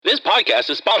podcast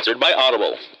is sponsored by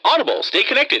Audible. Audible, stay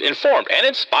connected, informed, and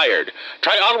inspired.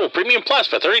 Try Audible Premium Plus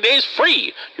for 30 days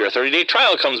free. Your 30-day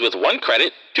trial comes with 1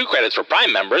 credit, 2 credits for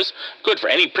Prime members. Good for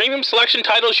any premium selection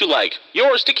titles you like.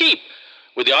 Yours to keep.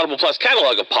 With the Audible Plus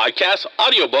catalog of podcasts,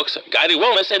 audiobooks, guided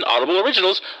wellness, and Audible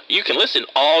originals, you can listen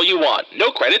all you want.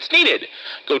 No credits needed.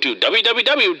 Go to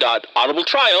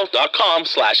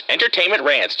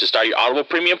www.audibletrial.com/entertainmentrants to start your Audible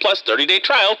Premium Plus 30-day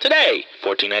trial today.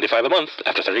 $14.95 a month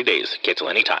after 30 days. Cancel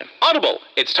anytime. Audible,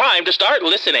 it's time to start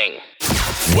listening.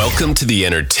 Welcome to the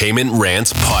Entertainment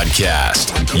Rants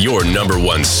Podcast, your number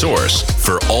one source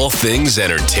for all things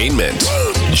entertainment.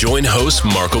 Join host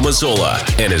Marco Mazzola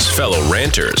and his fellow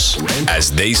ranters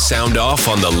as they sound off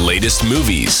on the latest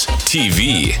movies,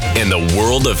 TV, and the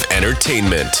world of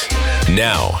entertainment.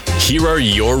 Now, here are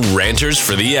your ranters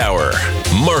for the hour,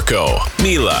 Marco,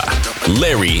 Mila,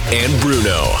 Larry, and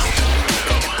Bruno.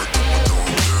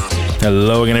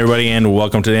 Hello again, everybody, and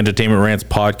welcome to the Entertainment Rants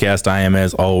Podcast. I am,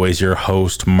 as always, your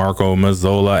host, Marco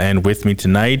Mazzola, and with me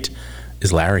tonight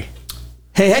is Larry.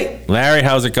 Hey. Larry,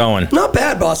 how's it going? Not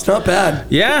bad, boss, not bad.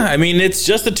 Yeah, I mean, it's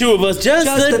just the two of us. Just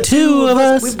the two of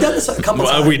us. We've done this a couple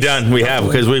times. We have,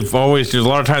 because there's a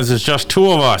lot of times it's just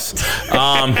two of us.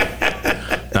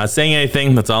 Not saying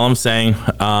anything, that's all I'm saying.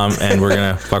 And we're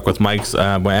going to fuck with mics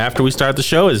after we start the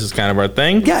show. This is kind of our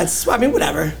thing. Yeah,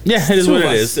 whatever. Yeah, it is what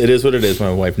it is. It is what it is.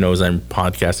 My wife knows I'm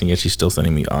podcasting, and she's still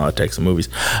sending me texts and movies.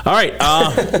 All right.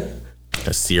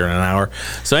 I see her in an hour.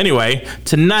 So anyway,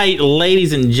 tonight,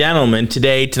 ladies and gentlemen,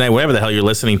 tonight, whatever the hell you're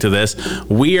listening to this,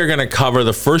 we are going to cover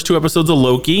the first 2 episodes of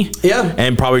Loki. Yeah.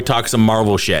 And probably talk some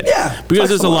Marvel shit. Yeah. Because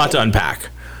there's a lot to unpack.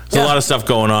 There's a lot of stuff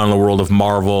going on in the world of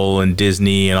Marvel and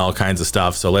Disney and all kinds of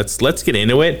stuff. So let's get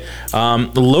into it.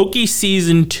 Loki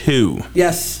season 2.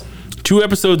 Yes. 2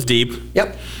 episodes deep.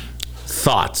 Yep.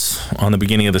 Thoughts on the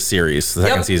beginning of the series, the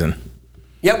second season.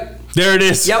 Yep. There it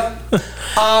is. Yep.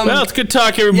 Well, it's good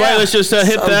talk, everybody. Yeah. Let's just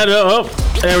hit that.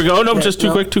 There we go. Nope, just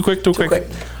too quick.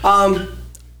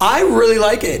 I really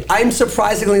like it. I'm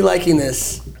surprisingly liking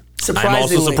this. I'm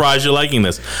also surprised you're liking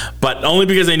this, but only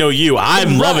because I know you.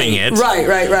 I'm loving it.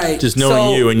 Right. Just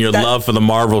knowing you and your love for the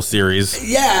Marvel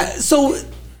series. Yeah. So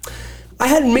I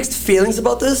had mixed feelings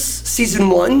about this season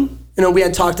 1. You know, we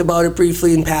had talked about it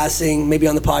briefly in passing, maybe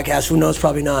on the podcast. Who knows?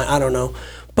 Probably not. I don't know.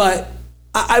 But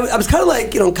I was kind of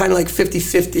like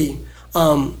 50-50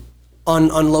 on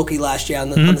Loki last year on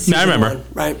the season I remember. 1,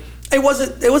 right? It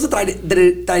wasn't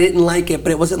that I didn't like it,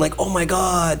 but it wasn't like, oh my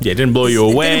god. Yeah, it didn't blow you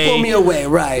away. It didn't blow me away,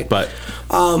 right? But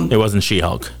it wasn't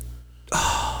She-Hulk.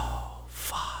 Oh,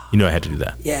 fuck. You know I had to do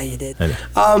that. Yeah, you did. I did.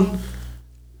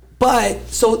 But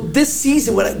so this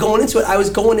season, going into it, I was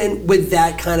going in with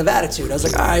that kind of attitude. I was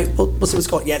like, all right, we'll see what's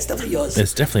going on. Yeah, it's definitely yours.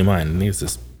 It's definitely mine. It needs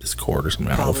this cord or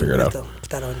something. I'll figure it out. Put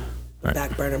that on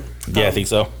back burner. Yeah, I think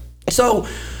so. So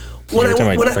when I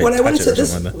went into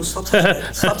this, stop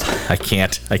touching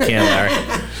it. I can't, Larry.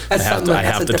 I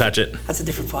have to touch it. That's a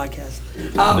different podcast.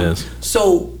 It is.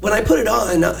 So when I put it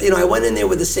on, I went in there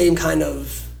with the same kind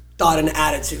of thought and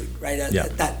attitude, right?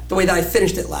 That the way that I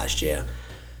finished it last year.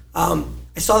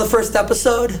 I saw the first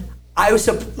episode. I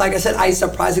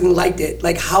surprisingly liked it.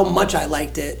 Like how much I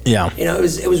liked it. Yeah.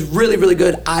 It was really, really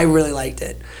good. I really liked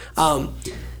it.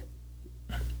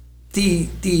 Seeing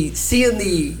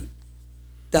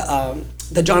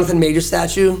the Jonathan Major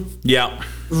statue. Yeah.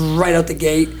 Right out the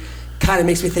gate, kind of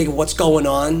makes me think of what's going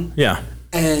on. Yeah.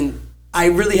 And I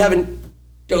really haven't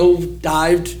delved.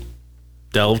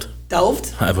 Whatever.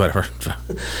 I have no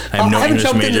I haven't English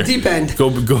jumped major. in the deep end. Go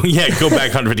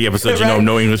back 150 episodes. Right?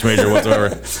 No English major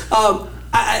whatsoever.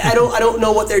 I don't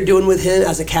know what they're doing with him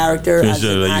as a character. As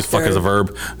an actor. Use fuck as a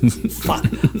verb. Fuck.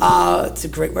 It's a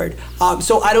great word.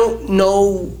 So I don't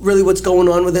know really what's going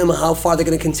on with him, or how far they're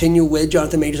going to continue with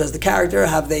Jonathan Majors as the character.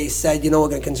 Have they said, we're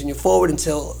going to continue forward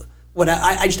until what?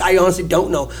 I honestly don't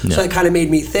know. Yeah. So it kind of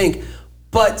made me think.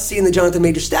 But seeing the Jonathan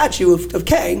Major statue of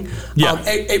Kang,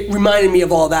 it reminded me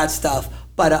of all that stuff.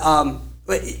 But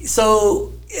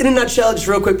so in a nutshell, just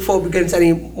real quick before we get into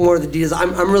any more of the details,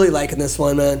 I'm really liking this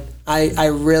one, man. I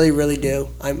really, really do.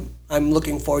 I'm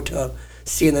looking forward to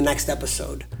seeing the next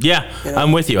episode. Yeah,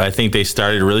 I'm with you. I think they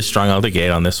started really strong out the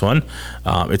gate on this one.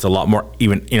 It's a lot more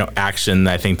even, action,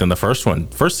 I think, than the first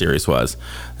series was.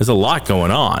 There's a lot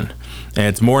going on. And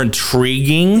it's more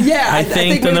intriguing, I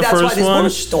think than the first one.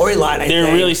 Storyline,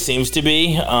 There really seems to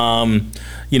be.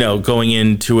 Going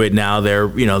into it now, they're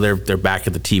back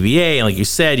at the TVA, and like you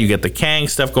said, you get the Kang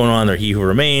stuff going on. They're He Who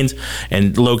Remains,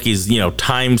 and Loki's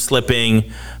time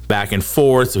slipping back and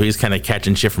forth. So he's kind of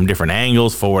catching shit from different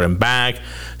angles, forward and back.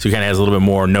 So he kind of has a little bit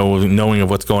more knowing of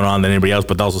what's going on than anybody else,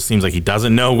 but also seems like he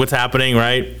doesn't know what's happening,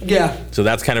 right? Yeah. So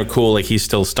that's kind of cool. Like he's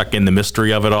still stuck in the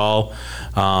mystery of it all.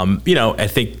 I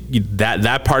think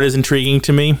that part is intriguing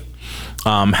to me.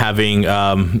 Having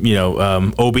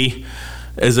Obi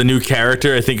as a new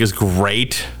character, I think is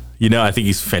great. I think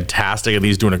he's fantastic. I think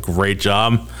he's doing a great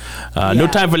job. No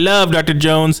time for love, Dr.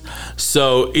 Jones.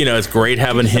 So, it's great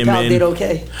having him in. Did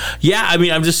okay. Yeah, I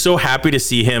mean, I'm just so happy to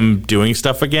see him doing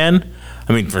stuff again.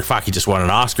 I mean, for fuck, he just won an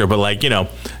Oscar, but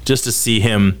just to see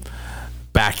him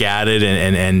back at it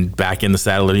and back in the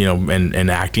saddle, and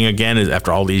acting again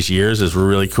after all these years is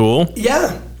really cool.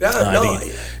 Yeah. I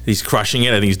think he's crushing it.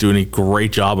 I think he's doing a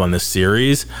great job on this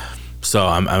series. So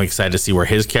I'm excited to see where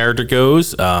his character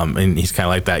goes. And he's kind of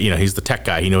like that. He's the tech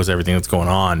guy. He knows everything that's going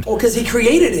on. Well, because he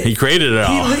created it. He created it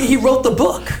all. He wrote the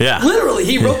book. Yeah. Literally,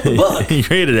 he wrote the book. He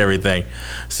created everything.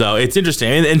 So it's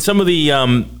interesting. And some of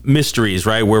the mysteries,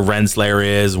 right, where Renslayer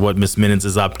is, what Miss Minutes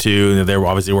is up to. They're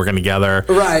obviously working together.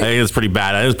 Right. I think it's pretty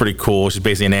bad. I think it's pretty cool. She's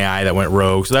basically an AI that went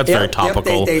rogue. So that's very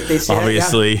topical. They say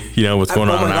obviously, what's going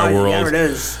on in our world. Yeah, it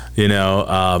is.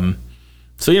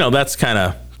 So that's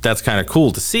kind of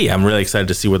cool to see. I'm really excited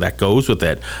to see where that goes with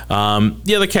it.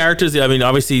 The other characters, I mean,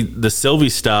 obviously the Sylvie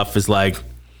stuff is like,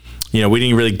 we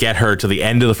didn't really get her to the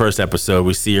end of the first episode.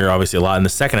 We see her obviously a lot in the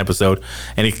second episode,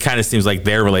 and it kind of seems like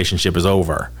their relationship is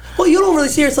over. Well, you don't really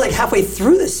see her until like halfway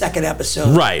through the second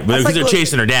episode. Right, but because they're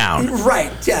chasing her down. Right,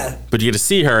 yeah. But you get to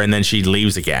see her, and then she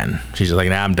leaves again. She's just like,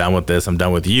 nah, I'm done with this. I'm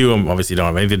done with you. I obviously don't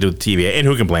have anything to do with TV. And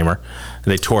who can blame her?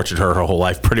 They tortured her whole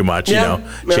life pretty much,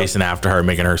 chasing after her,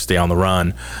 making her stay on the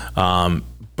run.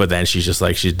 But then she's just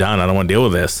like, she's done. I don't want to deal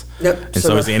with this. Yep. And so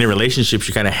obviously any relationship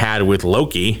she kind of had with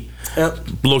Loki, yep.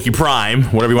 Loki Prime,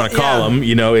 whatever you want to call him,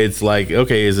 it's like,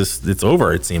 okay, it's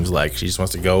over, it seems like. She just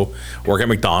wants to go work at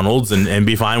McDonald's and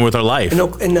be fine with her life.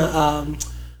 In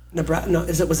Nebraska? No,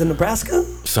 was it Nebraska?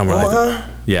 Somewhere Omaha? like that.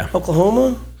 Yeah.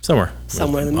 Oklahoma? Somewhere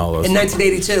in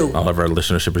 1982. All of our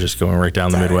listenership is just going right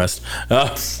down the Midwest.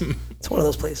 It's one of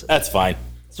those places. That's fine.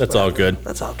 That's all good.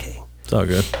 That's okay. It's all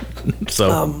good.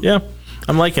 So,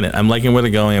 I'm liking it. I'm liking where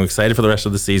they're going. I'm excited for the rest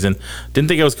of the season. Didn't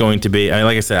think I was going to be. I mean,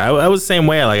 like I said, I was the same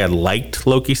way. I liked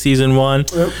Loki season 1.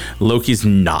 Yep. Loki's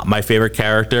not my favorite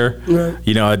character.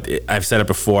 Right. I've said it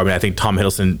before. I mean, I think Tom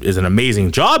Hiddleston is an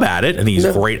amazing job at it. I think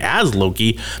he's great as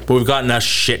Loki. But we've gotten a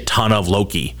shit ton of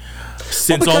Loki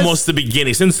since almost the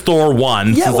beginning. Since Thor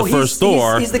 1, since the first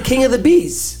Thor. He's the king of the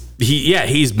bees.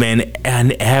 He's been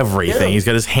in everything. Yeah. He's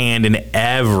got his hand in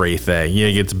everything.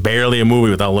 It's barely a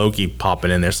movie without Loki popping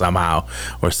in there somehow,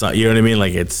 or something. You know what I mean?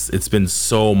 Like it's been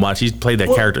so much. He's played that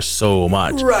character so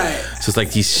much. Right. So it's like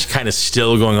he's kind of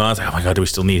still going on. It's like, oh my god, do we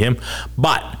still need him?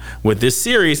 But with this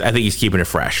series, I think he's keeping it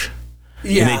fresh.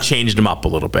 Yeah. And they changed him up a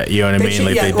little bit. You know what I mean?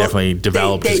 They definitely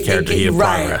developed his character. He had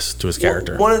progress to his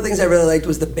character. One of the things I really liked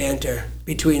was the banter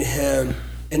between him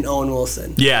and Owen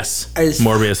Wilson. Yes.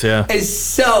 Morbius, yeah. It's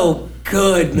so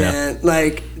good, man. Yeah.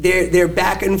 Like they're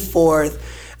back and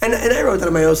forth. And I wrote that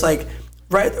in my notes, like,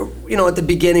 right, at the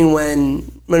beginning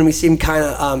when we see him kind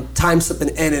of time slipping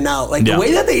in and out. Like the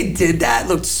way that they did that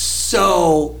looked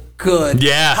so good.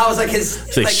 Yeah. How it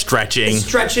was like stretching.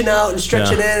 Stretching out and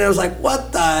stretching in. And I was like,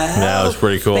 what the hell? Yeah, it was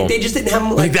pretty cool. Like they just didn't have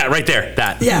him like that right there.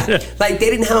 That. Yeah. Like they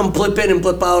didn't have him blip in and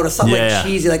blip out or something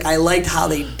cheesy. Like I liked how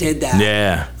they did that.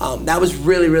 Yeah. That was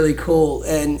really, really cool.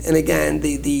 And again,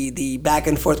 the back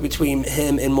and forth between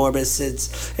him and Morbius,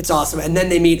 it's awesome. And then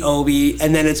they meet Obi,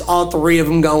 and then it's all three of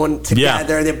them going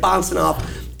together and they're bouncing off.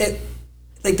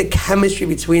 Like the chemistry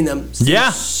between them.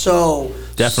 So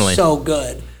definitely so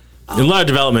good. A lot of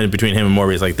development between him and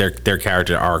Morbius, like their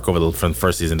character arc from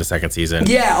first season to second season.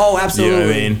 Yeah, absolutely. You know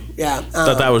what I mean? Yeah. I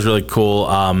thought that was really cool.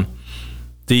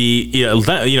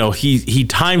 He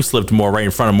time slipped more right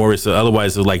in front of Morbius, so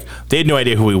otherwise like they had no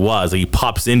idea who he was. Like he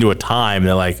pops into a time and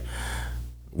they're like,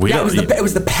 it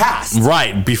was the past.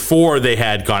 Right, before they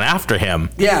had gone after him.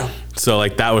 Yeah. So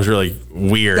like that was really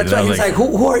weird. That's right. He's like,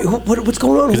 who are you? What's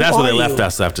going on? Because that's where they left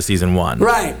us after season 1.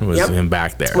 Right. Was him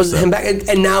back there. Him back,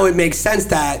 and now it makes sense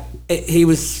that he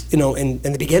was, in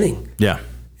the beginning. Yeah.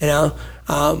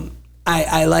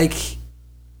 I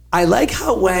like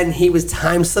how when he was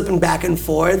time slipping back and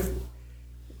forth,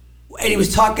 and he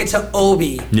was talking to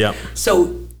Obi. Yeah.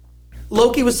 So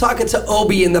Loki was talking to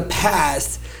Obi in the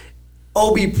past.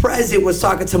 Obi present was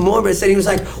talking to Morbius, and he was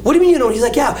like, what do you mean, He's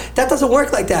like, yeah, that doesn't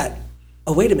work like that.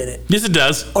 Oh, wait a minute. Yes, it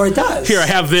does. Or it does. Here, I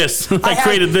have this. I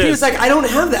created this. He was like, I don't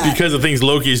have that. Because of things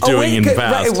Loki's doing in the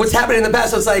past. Right, what's happening in the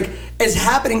past. So it's like, it's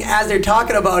happening as they're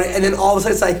talking about it, and then all of a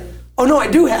sudden it's like, oh no, I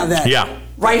do have that. Yeah.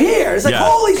 Right here. It's like,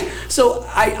 holy. So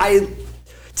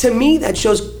To me, that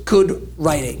shows good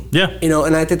writing. Yeah. You know,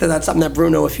 and I think that that's something that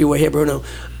Bruno, if you were here, Bruno,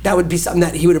 that would be something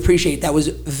that he would appreciate. That was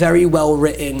very well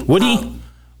written. What do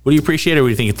you appreciate, or do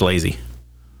you think it's lazy?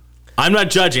 I'm not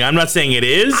judging. I'm not saying it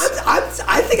is.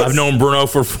 I think I've known Bruno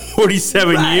for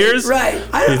 47 years. Right.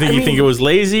 Do you think it was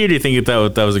lazy, or do you think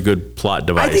that was a good plot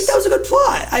device? I think that was a good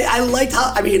plot. I liked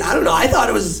how. I mean, I don't know. I thought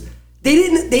it was. They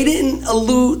didn't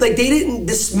allude. Like, they didn't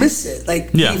dismiss it. Like,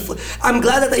 yeah. I'm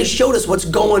glad that they showed us what's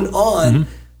going on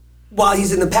while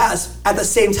he's in the past. At the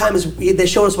same time as they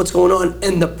showed us what's going on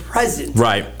in the present.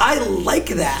 Right. I like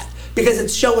that because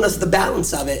it's showing us the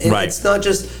balance of it. Right. It's not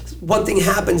just one thing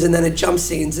happens and then it jump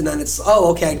scenes and then it's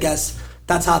okay. I guess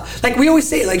that's how. Like we always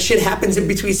say, like shit happens in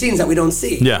between scenes that we don't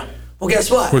see. Yeah. Well,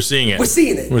 guess what? We're seeing it.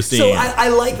 So I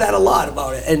like that a lot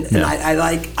about it, and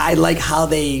I like how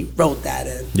they wrote that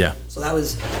in. Yeah. So that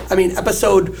was, I mean,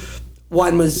 episode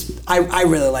 1 was I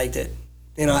really liked it.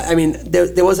 You know, I mean,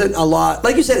 there wasn't a lot,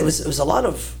 like you said, it was a lot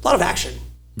of action.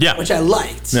 Yeah. Which I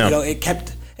liked. Yeah. You know, it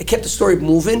kept the story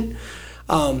moving.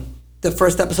 The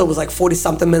first episode was like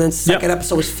 40-something minutes. Second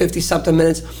episode was 50-something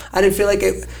minutes. I didn't feel like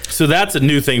it. So that's a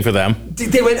new thing for them.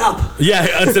 They went up.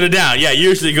 Yeah, instead of down. Yeah,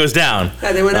 usually it goes down.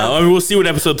 Yeah, they went up. I mean, we'll see what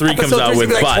episode 3 comes out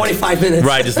with. Like 25 minutes.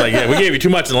 Right, just like, we gave you too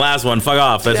much in the last one. Fuck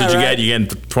off. That's what you get. You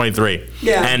get 23.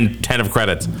 Yeah. And 10 of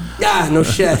credits. Yeah, no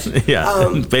shit.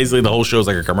 Yeah. Basically, the whole show's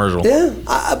like a commercial. Yeah.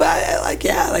 But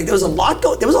there was a lot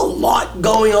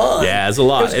going on. Yeah, there's a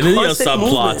lot. And then, subplots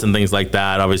movement. and things like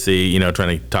that. Obviously,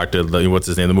 trying to talk to what's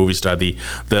his name, the movie star, the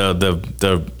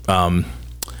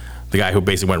guy who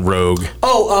basically went rogue.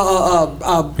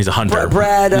 He's a hunter.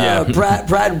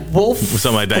 Brad Wolf.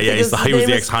 Something like that. Yeah, he was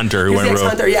the ex-hunter who went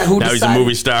rogue. Yeah, now he's a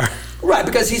movie star. Right,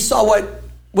 because he saw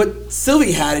what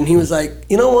Sylvie had, and he was like,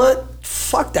 you know what?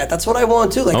 Fuck that. That's what I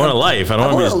want too. Like, I want a life. I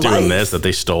don't want to be just doing this that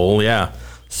they stole. Yeah.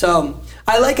 So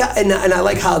I like and I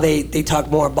like how they talk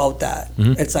more about that.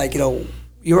 Mm-hmm. It's like,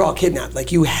 you're all kidnapped.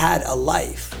 Like, you had a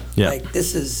life. Yeah. Like,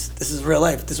 this is real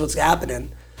life. This is what's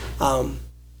happening. I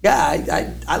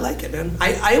like it, man.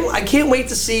 I can't wait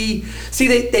to see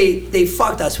they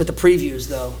fucked us with the previews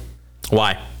though.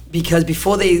 Why? Because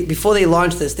before they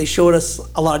launched this, they showed us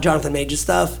a lot of Jonathan Majors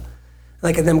stuff,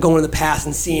 like them going in the past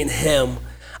and seeing him.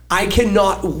 I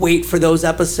cannot wait for those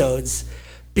episodes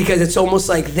because it's almost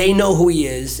like they know who he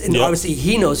is, and obviously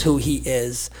he knows who he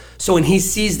is. So when he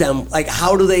sees them, like,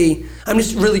 how do they? I'm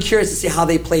just really curious to see how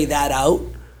they play that out,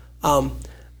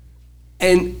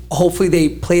 and hopefully they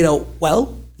play it out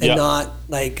well and not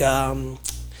like I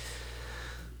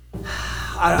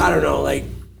don't know, like,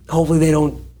 hopefully they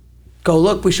don't go,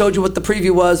 look, we showed you what the preview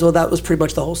was. Well, that was pretty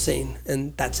much the whole scene,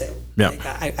 and that's it. Yeah.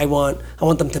 Like, I want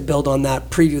them to build on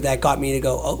that preview that got me to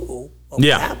go, what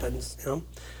happens,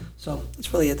 So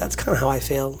that's really it. That's kind of how I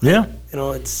feel. Yeah.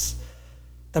 It's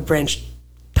the branch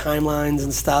timelines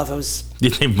and stuff. They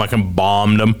fucking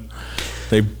bombed them.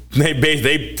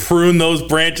 They pruned those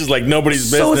branches like nobody's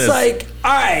business. So it's like,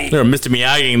 all right. They're Mr.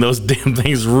 Miyagiing those damn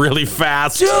things really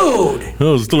fast. Dude.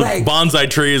 Those little bonsai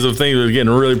trees of things are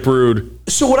getting really pruned.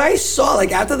 So what I saw,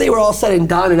 like, after they were all said and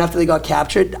done and after they got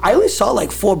captured, I only saw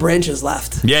like 4 branches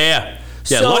left. Yeah.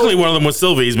 So, luckily one of them was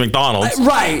Sylvie's McDonald's.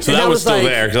 Right. So that was still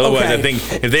there. Because otherwise, I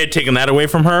think if they had taken that away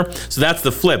from her, so that's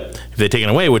the flip. If they'd taken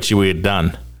away, what she would have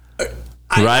done.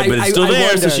 Right, but it's still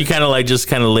there, so she kind of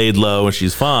laid low and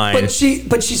she's fine. But she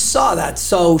saw that,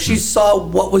 so she saw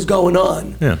what was going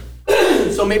on. Yeah.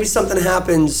 So maybe something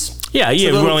happens. Yeah,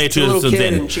 we're only 2 episodes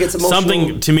in. And she gets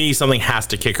emotional. Something has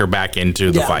to kick her back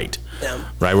into the fight. Yeah.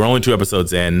 Right, we're only 2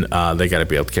 episodes in. They got to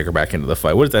be able to kick her back into the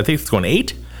fight. What is that? I think it's going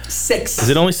 8. 6. Is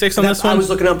it only 6 on this one? I was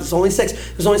looking up. It's only 6.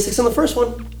 There's only 6 on the first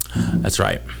one. That's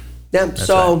right. Yeah.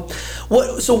 So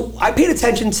I paid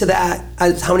attention to that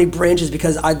as how many branches,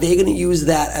 because are they going to use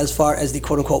that as far as the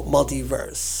quote unquote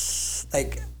multiverse?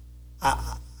 Like,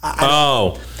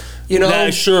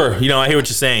 sure. I hear what you're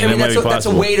saying. I mean, that's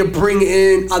a way to bring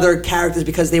in other characters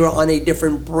because they were on a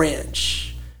different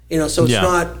branch. So it's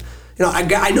not.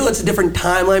 I know it's a different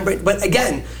timeline, but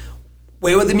again,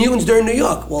 where were the mutants during New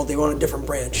York? Well, they were on a different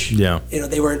branch. Yeah.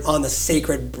 They weren't on the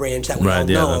sacred branch that we all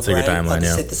know of, sacred timeline,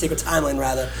 the sacred timeline,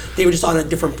 rather. They were just on a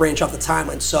different branch off the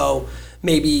timeline. So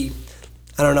maybe,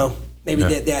 I don't know,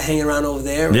 they're hanging around over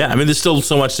there. Yeah, I mean, there's still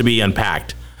so much to be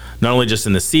unpacked. Not only just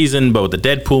in the season, but with the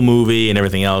Deadpool movie and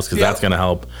everything else, because that's going to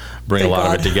help bring a lot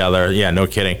of it together. Yeah, no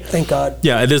kidding. Thank God.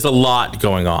 Yeah, there's a lot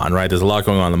going on, right? There's a lot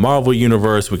going on in the Marvel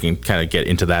universe. We can kind of get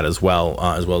into that as well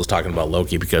as talking about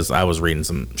Loki, because I was reading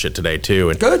some shit today too.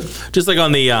 And good. Just like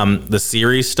on the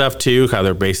series stuff too, how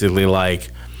they're basically like,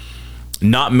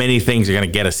 not many things are going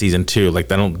to get a season 2. Like,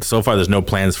 so far there's no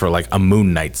plans for like a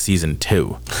Moon Knight season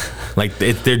 2. Like,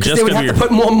 they're just They would going have to to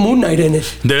put more Moon Knight in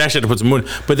it. They'd actually have to put some Moon,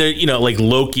 but they're, like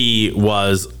Loki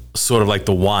was sort of like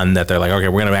the one that they're like, okay,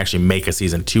 we're going to actually make a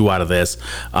season 2 out of this.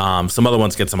 Some other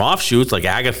ones get some offshoots, like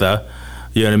Agatha.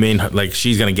 You know what I mean? Like,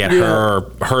 she's going to get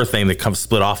her thing that comes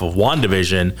split off of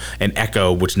WandaVision, and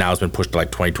Echo, which now has been pushed to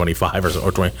like 2025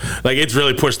 or 20. Like, it's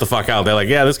really pushed the fuck out. They're like,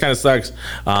 yeah, this kind of sucks.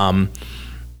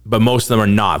 But most of them are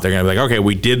not. They're going to be like, okay,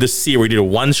 we did a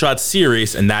one-shot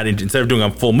series, and that instead of doing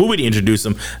a full movie to introduce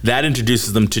them, that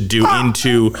introduces them to do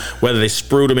into, whether they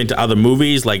sprued them into other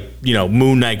movies, like,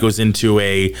 Moon Knight goes into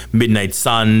a Midnight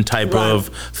Sun type of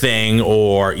thing,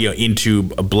 or, into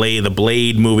the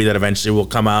Blade movie that eventually will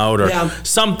come out, or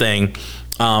something.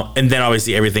 And then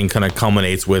obviously everything kind of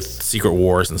culminates with Secret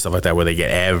Wars and stuff like that, where they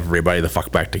get everybody the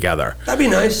fuck back together. That'd be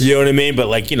nice. You know what I mean? But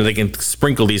like, they can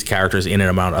sprinkle these characters in and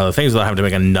among other things without having to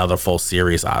make another full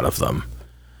series out of them.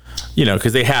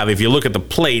 Because they have, if you look at the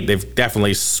plate, they've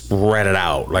definitely spread it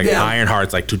out. Like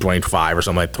Ironheart's like 225 or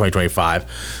something, like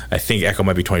 2025. I think Echo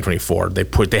might be 2024.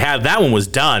 They had, that one was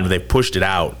done, but they pushed it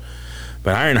out.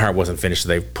 But Ironheart wasn't finished, so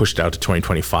they pushed it out to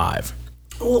 2025.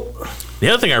 Well, the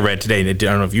other thing I read today, and I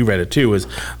don't know if you read it too, was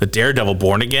the Daredevil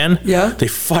Born Again. Yeah. They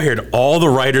fired all the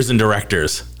writers and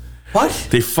directors. What?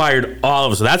 They fired all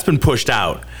of them. So that's been pushed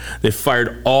out. They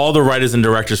fired all the writers and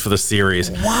directors for the series.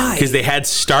 Why? Because they had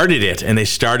started it and they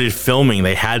started filming.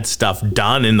 They had stuff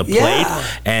done in the plate,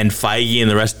 and Feige and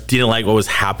the rest didn't like what was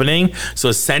happening. So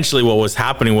essentially what was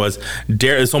happening was,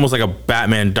 it's almost like a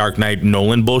Batman Dark Knight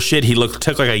Nolan bullshit. He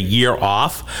took like a year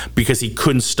off because he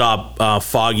couldn't stop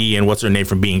Foggy and what's her name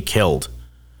from being killed.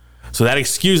 So that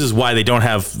excuses why they don't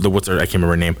have I can't remember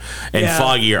her name, and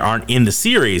Foggy aren't in the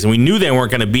series. And we knew they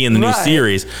weren't going to be in the new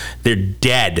series. They're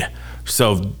dead.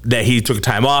 So that he took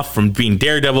time off from being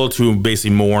Daredevil to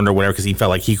basically mourn or whatever, because he felt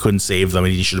like he couldn't save them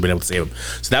and he should have been able to save them.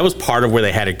 So that was part of where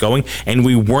they had it going. And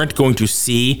we weren't going to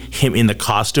see him in the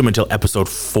costume until episode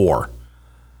 4.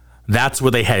 That's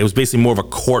where they had it. It was basically more of a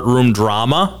courtroom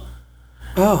drama.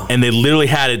 Oh. And they literally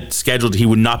had it scheduled. He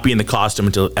would not be in the costume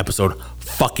until episode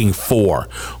fucking 4.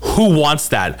 Who wants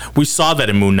that? We saw that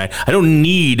in Moon Knight. I don't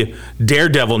need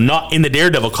Daredevil not in the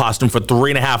Daredevil costume for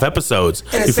 3.5 episodes.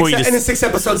 In a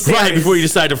 6-episode series. Right, before you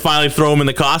decide to finally throw him in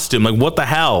the costume. Like, what the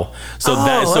hell? So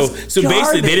so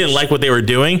basically they didn't like what they were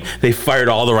doing. They fired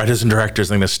all the writers and directors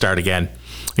and they're going to start again.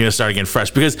 You're going to start again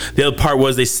fresh. Because the other part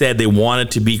was they said they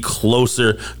wanted to be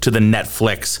closer to the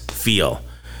Netflix feel.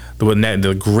 The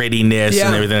grittiness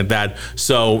and everything like that.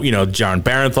 So, John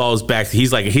Barenthal is back.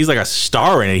 He's like a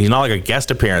star in it. He's not like a guest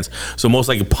appearance. So most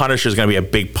likely Punisher is going to be a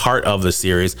big part of the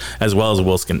series, as well as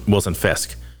Wilson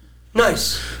Fisk.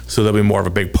 Nice. So they'll be more of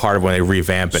a big part of when they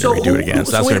revamp it and redo it again.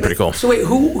 So that's going to be pretty cool. So wait,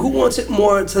 who wants it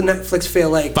more to Netflix feel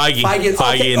like?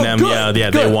 Feige and them. Good,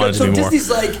 they wanted to be more. So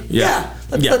Disney's like,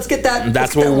 let's get that.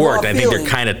 That's what worked. I think they're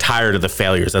kind of tired of the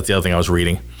failures. That's the other thing I was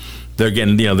reading. They're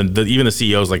getting, even the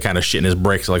CEO's like kind of shitting his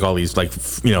bricks, like all these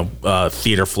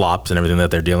theater flops and everything that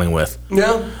they're dealing with.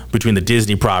 Yeah. Between the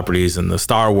Disney properties and the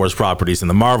Star Wars properties and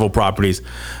the Marvel properties,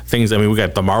 things. I mean, we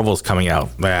got the Marvels coming out.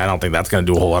 I don't think that's going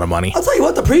to do a whole lot of money. I'll tell you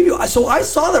what, the preview. So I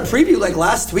saw the preview like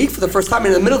last week for the first time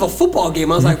in the middle of a football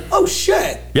game. I was like, oh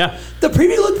shit. Yeah. The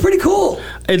preview looked pretty cool.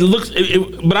 It looks,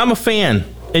 but I'm a fan,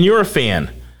 and you're a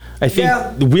fan. I think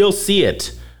we'll see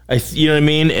it. You know what I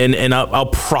mean? And I'll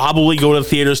probably go to the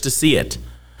theaters to see it.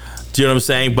 Do you know what I'm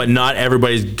saying? But not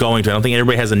everybody's going to. I don't think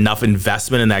everybody has enough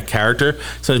investment in that character.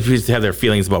 So people have their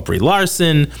feelings about Brie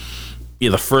Larson.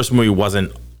 The first movie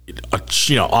wasn't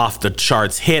off the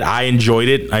charts hit. I enjoyed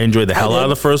it. I enjoyed the hell out of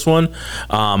the first one.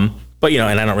 But and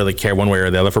I don't really care one way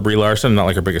or the other for Brie Larson. I'm not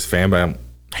like her biggest fan, but I don't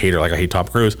hate her like I hate Tom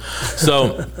Cruise.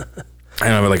 So I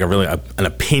don't have like an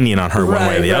opinion on her one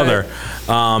way or the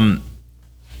other.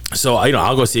 So,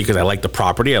 I'll go see it because I like the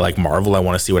property. I like Marvel. I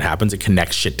want to see what happens. It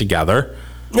connects shit together.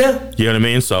 Yeah. You know what I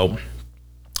mean? So, I'm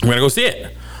going to go see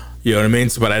it. You know what I mean?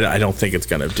 So, but I don't think it's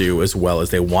going to do as well as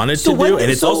they wanted to do.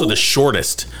 And it's also the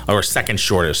shortest, or second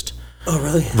shortest. Oh,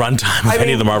 really? Runtime of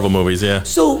any of the Marvel movies, yeah.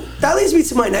 So, that leads me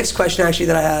to my next question, actually,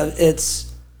 that I have.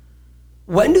 It's,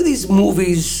 when do these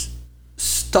movies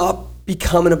stop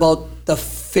becoming about the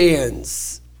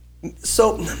fans?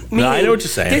 So, I know what you're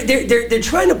saying. They're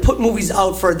trying to put movies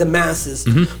out for the masses,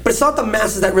 but it's not the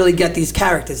masses that really get these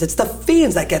characters. It's the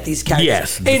fans that get these characters.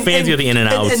 Yes, the fans get the in and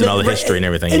outs and all the history and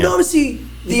everything. And obviously,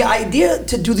 the idea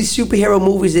to do these superhero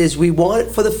movies is we want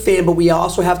it for the fan, but we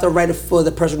also have to write it for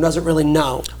the person who doesn't really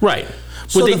know. Right.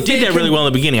 But they did that really well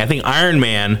in the beginning. I think Iron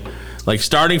Man, like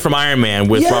starting from Iron Man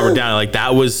with Robert Downey, like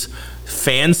that was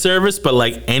fan service, but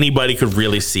like anybody could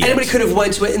really see Anybody could have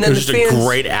went to it, and then it was the just fans. a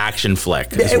great action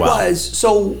flick as It well. was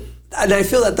so. And I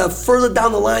feel that the further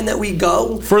down the line that we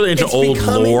go, Further into it's old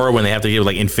becoming- lore, when they have to give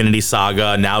like Infinity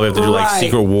Saga, now we have to do like Right.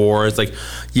 Secret Wars. Like,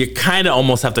 you kind of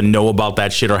almost have to know about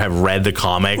that shit or have read the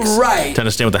comics, Right. to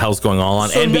understand what the hell's going on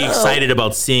So and be now- excited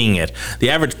about seeing it. The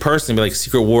average person be like,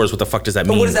 Secret Wars, what the fuck does that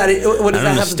mean? what does that- what does I that don't have to-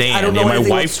 understand. I don't know Yeah, my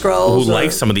anything about wife, Skrulls who or-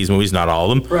 likes some of these movies, not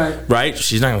all of them, Right.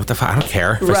 She's not. What the fuck? I don't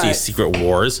care if I see Right. Secret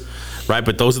Wars, right?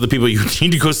 But those are the people you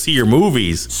need to go see your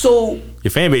movies. So Your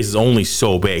fan base is only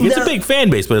so big. It's Now- a big fan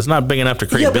base, but it's not big enough to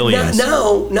create but billions.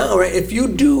 now, right? If you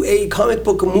do a comic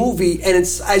book movie, and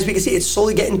it's, as we can see, it's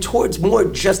slowly getting towards more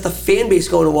just the fan base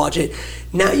going to watch it.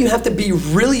 Now you have to be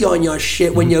really on your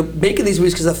shit when you're making these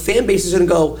movies, because the fan base is going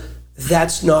to go,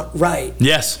 "That's not right.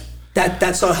 Yes.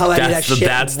 That's not how any of that shit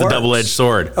That's the works." double-edged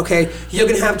sword. Okay, you're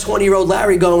gonna have 20-year-old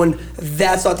Larry going,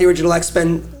 "That's not the original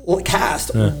X-Men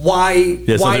cast. Why?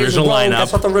 Yeah, it's not why the is it original wrong? lineup.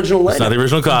 That's not the original lineup. It's not the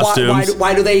original costumes.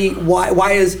 Why do they?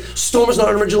 Why is Stormer's not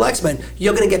an original X-Men?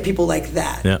 You're gonna get people like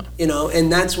that. Yeah. You know,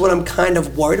 and that's what I'm kind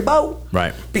of worried about.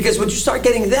 Right. Because when you start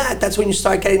getting that, that's when you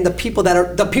start getting the people that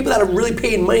are really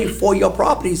paying money for your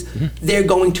properties. They're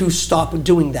going to stop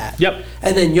doing that. Yep.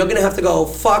 And then you're gonna have to go,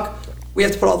 fuck. We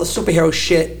have to put all the superhero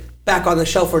shit back on the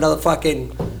shelf for another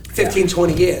fucking 15,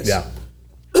 20 years. Yeah,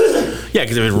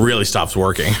 because if it really stops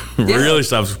working, really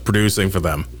stops producing for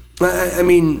them. I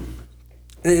mean,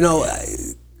 you know,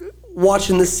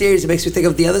 watching this series, it makes me think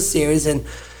of the other series, and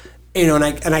you know,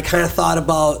 and I kind of thought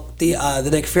about the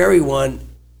Nick Fury one.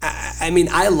 I mean,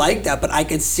 I like that, but I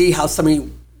could see how somebody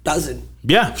doesn't.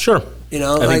 Yeah, sure. You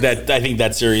know, I like- think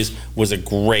that series was a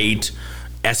great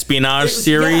espionage was-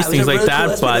 series, yeah, it was things a like really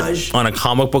that. cool espionage. But on a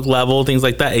comic book level, things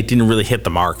like that, it didn't really hit the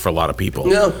mark for a lot of people.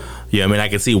 No. Yeah, I mean, I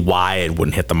could see why it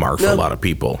wouldn't hit the mark for a No. lot of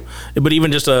people. But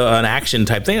even just an action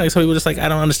type thing, like some people just like, I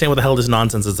don't understand what the hell this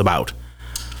nonsense is about.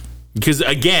 Because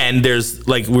again, there's,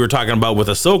 like we were talking about with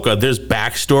Ahsoka, there's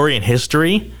backstory and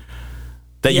history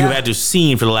that you Yeah. had to have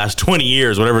seen for the last 20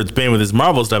 years, whatever it's been with this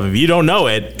Marvel stuff. If you don't know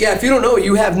it, Yeah, if you don't know it,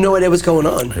 you have no idea what's going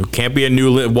on. it can't be a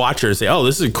new watcher and say, oh,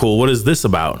 this is cool. What is this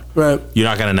about? Right. You're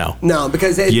not going to know. No,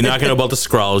 because You're not going to know about the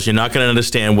Skrulls. You're not going to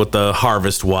understand what the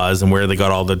harvest was and where they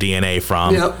got all the DNA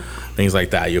from. Yep. Things like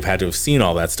that. You've had to have seen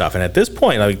all that stuff. And at this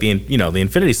point, like the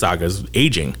Infinity Saga is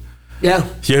aging. Yeah,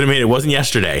 You know what I mean? It wasn't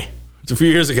yesterday. It's a few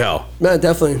years ago. no,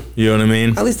 definitely. You know what I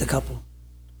mean? At least a couple.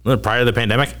 Prior to the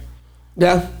pandemic.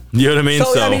 Yeah. You know what I mean?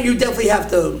 So I mean, you definitely have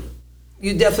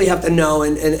to know,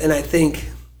 and I think,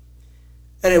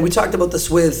 and we talked about this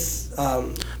with.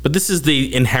 But this is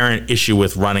the inherent issue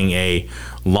with running a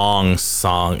long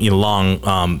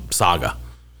saga.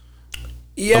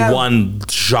 Yeah. One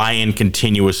giant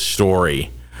continuous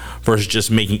story versus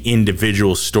just making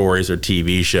individual stories or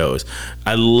TV shows.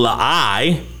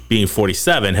 I, being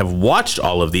 47, have watched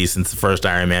all of these since the first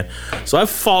Iron Man, so I've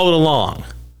followed along.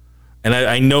 And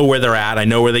I know where they're at. I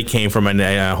know where they came from, and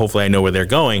hopefully I know where they're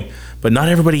going. But not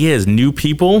everybody is. New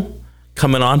people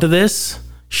coming onto this.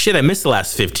 Shit, I missed the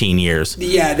last 15 years.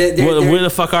 Yeah, Where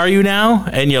the fuck are you now?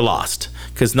 And you're lost.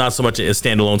 Because not so much a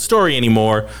standalone story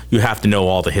anymore. You have to know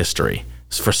all the history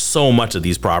for so much of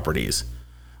these properties.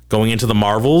 Going into the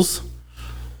Marvels,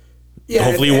 yeah,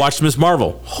 hopefully you watched Miss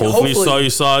Marvel. Hopefully you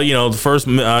saw the first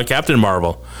Captain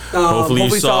Marvel. Hopefully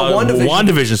you saw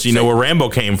WandaVision, so you know where Rambo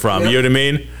came from. Yep. You know what I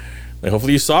mean? Like,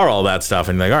 hopefully you saw all that stuff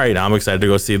and you're like, all right, now I'm excited to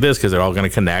go see this because they're all going to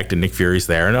connect and Nick Fury's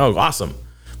there and oh, awesome.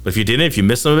 But if you didn't, if you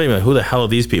missed some of it, you're like, who the hell are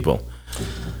these people?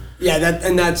 Yeah,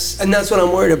 that's what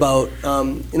I'm worried about.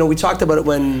 We talked about it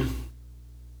when,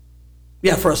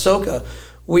 for Ahsoka,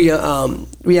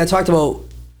 we had talked about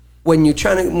when you're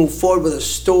trying to move forward with a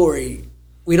story.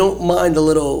 We don't mind the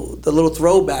little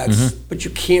throwbacks, but you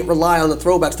can't rely on the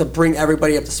throwbacks to bring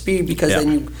everybody up to speed because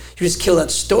then you just kill that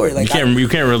story. Like you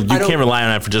can't rely on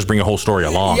that for just bringing a whole story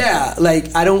along. Yeah,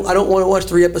 like I don't want to watch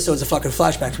 3 episodes of fucking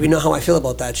flashbacks. We know how I feel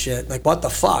about that shit. Like what the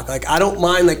fuck? Like I don't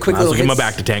mind like quick little give him a hits.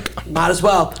 back to tank. Might as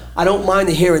well. I don't mind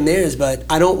the here and there's, but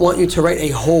I don't want you to write a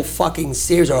whole fucking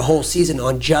series or a whole season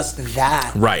on just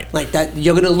that. Right. Like that,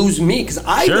 you're gonna lose me because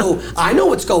I know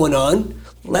what's going on.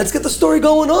 Let's get the story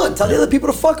going on. Tell the other people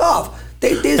to fuck off.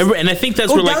 And I think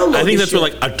that's where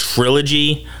a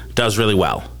trilogy does really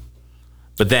well.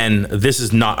 But then this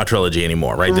is not a trilogy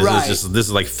anymore, right? This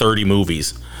is like 30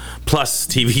 movies plus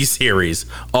TV series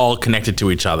all connected to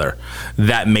each other.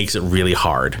 That makes it really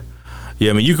hard.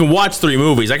 Yeah, I mean, you can watch 3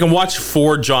 movies. I can watch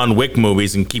 4 John Wick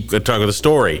movies and keep talking the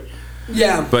story.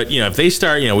 Yeah. But, if they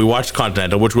start, we watched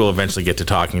Continental, which we'll eventually get to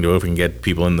talking to if we can get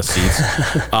people in the seats.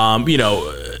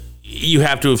 You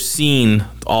have to have seen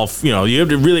all, you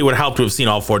really would help to have seen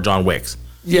all 4 John Wicks.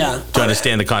 Yeah. To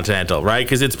understand the Continental, right?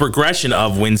 Because it's progression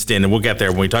of Winston, and we'll get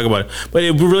there when we talk about it. But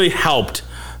it really helped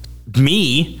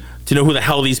me to know who the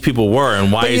hell these people were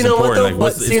and why it's important,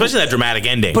 especially that dramatic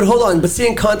ending. But hold on,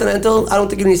 seeing Continental, I don't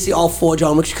think you need to see all 4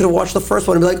 John Wicks. You could have watched the first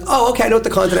one and be like, oh, okay, I know what the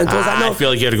Continental is. I feel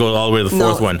like you have to go all the way to the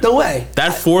fourth one. No way.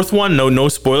 That fourth one, no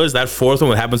spoilers. That fourth one,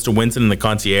 what happens to Winston and the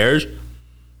concierge,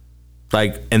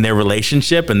 like, and their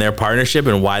relationship and their partnership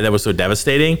and why that was so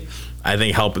devastating. I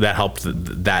think helped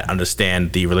that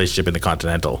understand the relationship in the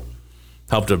Continental.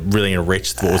 Helped to really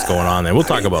enrich what was going on there. We'll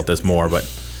talk about this more, but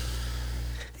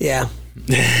yeah.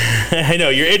 I know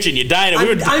you're itching. You're dying.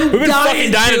 We've been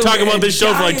fucking dying to talk about this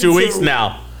show for like 2 weeks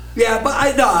now. Yeah, but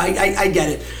I get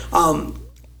it.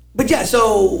 But yeah,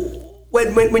 so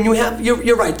when you have,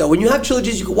 you're right though. When you have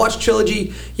trilogies, you can watch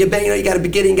trilogy. You bang, you got a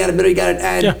beginning, you got a middle, you got an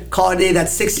end. Yeah. Call it a day.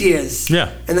 That's 6 years.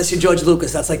 Yeah. Unless you're George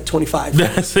Lucas, that's like 25.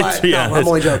 I'm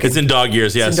only joking. It's in dog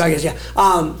years. Yes. It's in dog years. Yeah.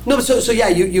 No, but so yeah,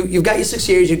 you've got your 6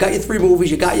 years. You got your 3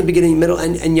 movies. You got your beginning, middle,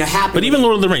 and you're happy. But even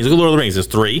Lord of the Rings. Look at Lord of the Rings. There's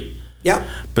 3. Yeah.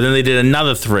 But then they did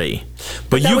another 3.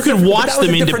 But you can watch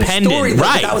them independent.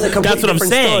 Right. That's what I'm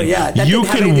saying. Yeah, you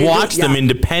can watch them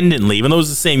independently, even though it's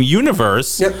the same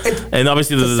universe. Yep. And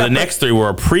obviously the next 3 were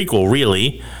a prequel,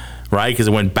 really, right? Because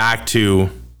it went back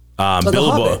to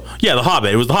Bilbo. Yeah, The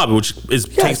Hobbit. It was The Hobbit,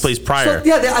 which takes place prior.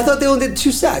 So, I thought they only did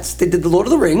 2 sets. They did The Lord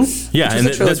of the Rings. Yeah, and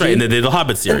that's right. And they did The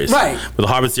Hobbit series. Right. But The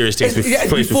Hobbit series takes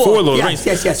place before Lord of the Rings.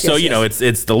 Yes. So,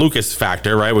 it's the Lucas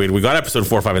factor, right? We got episode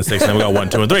 4, 5, and 6, and then we got 1,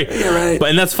 2, and 3. Yeah, right.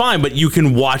 And that's fine, but you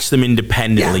can watch them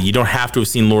independently. Yeah. You don't have to have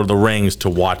seen Lord of the Rings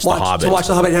to watch The Hobbit. To watch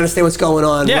The Hobbit and understand what's going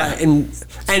on. Yeah. Right?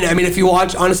 And I mean, if you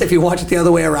watch it the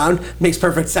other way around, it makes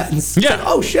perfect sense. It's like,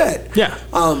 oh, shit. Yeah.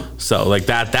 So, like,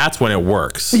 that's when it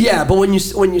works. Yeah, but when you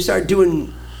start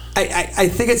doing, I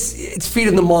think it's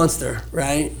feeding the monster,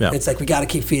 right? Yeah. It's like we got to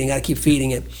keep feeding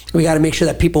it. We got to make sure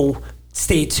that people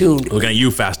stay tuned. Looking at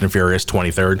you, Fast and Furious,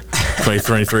 23rd,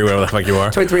 2023, whatever the fuck you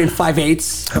are. 23 and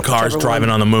 5/8. Cars driving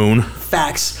on the moon.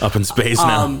 Facts. Up in space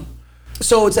now.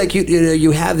 So it's like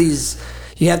you have these,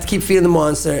 you have to keep feeding the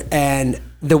monster, and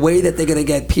the way that they're going to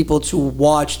get people to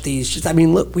watch these, I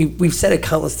mean, look, we've said it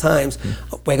countless times.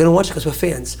 We're going to watch it because we're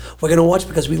fans. We're going to watch it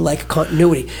because we like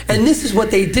continuity. And this is what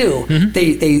they do.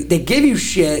 Mm-hmm. They give you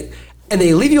shit, and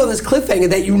they leave you on this cliffhanger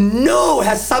that you know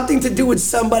has something to do with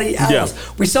somebody else. Yeah.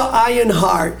 We saw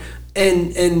Ironheart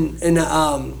in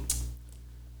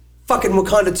fucking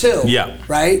Wakanda 2. Yeah.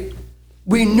 Right?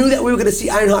 We knew that we were going to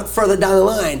see Ironheart further down the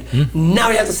line. Mm-hmm. Now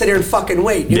we have to sit here and fucking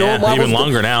wait. You know what Marvel's even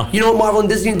longer now. You know what Marvel and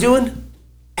Disney are doing?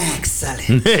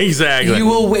 Excellent. Exactly. You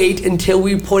will wait until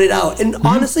we put it out. And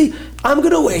honestly, I'm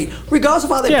going to wait. Regardless of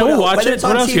how they put it out. Whether it's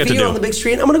on TV or on the big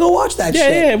screen, I'm going to go watch that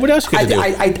shit. Yeah, what else could you do?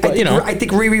 I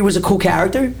think Riri was a cool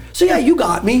character. So yeah, you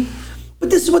got me. But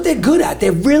this is what they're good at.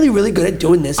 They're really, really good at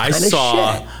doing this kind of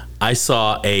shit. I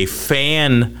saw a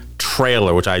fan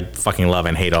trailer, which I fucking love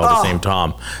and hate all at the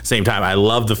same time. I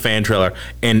love the fan trailer.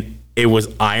 And it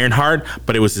was Ironheart,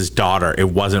 but it was his daughter. It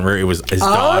wasn't Riri, it was his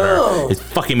daughter. It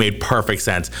fucking made perfect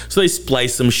sense. So they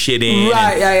spliced some shit in.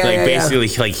 Right, basically,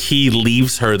 like, he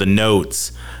leaves her the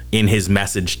notes in his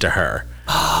message to her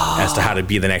as to how to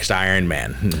be the next Iron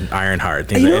Man, Ironheart.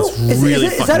 It's really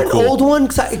fucking cool. Is that an old one?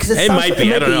 It might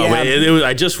be. I don't know. Yeah.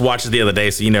 I just watched it the other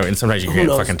day, so and sometimes you can't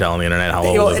fucking tell on the internet how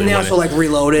old it is. And they also like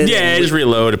reloaded. Yeah, it just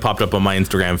reloaded. It popped up on my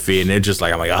Instagram feed, and it just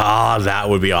like, I'm like, that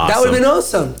would be awesome. That would have been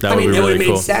awesome. It would have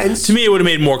made sense. To me, it would have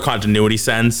made more continuity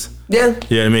sense. Yeah. You know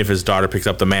what I mean? If his daughter picks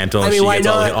up the mantle and she gets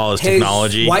all his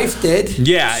technology. His wife did.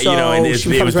 Yeah, and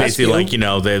it was basically like,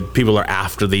 the people are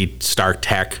after the Stark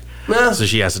tech. Yeah. So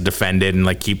she has to defend it and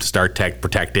like keep the Stark tech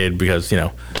protected because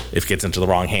if it gets into the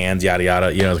wrong hands, yada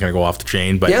yada, it's gonna go off the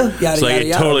chain. But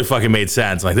it totally fucking made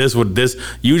sense. Like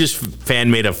you just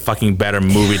fan made a fucking better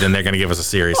movie than they're gonna give us a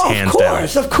series. Hands down.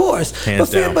 Of course. Hands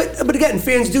down. But again,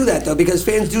 fans do that though because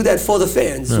fans do that for the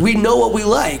fans. Yeah. We know what we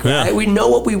like, right? Yeah. We know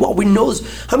what we want. We know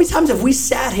how many times have we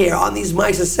sat here on these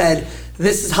mics and said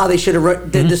this is how they should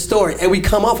have did the story, and we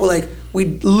come up with like. We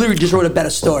literally just wrote a better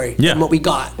story than what we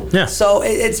got. Yeah. So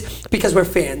it's because we're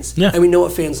fans. Yeah. And we know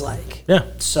what fans like. Yeah.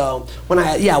 So when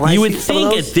I would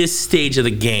think at this stage of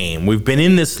the game, we've been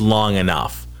in this long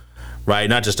enough, right?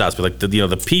 Not just us, but like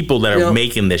the people that are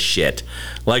making this shit,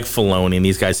 like Filoni and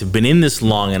these guys have been in this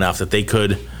long enough that they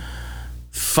could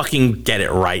fucking get it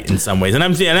right in some ways. And I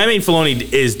mean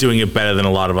Filoni is doing it better than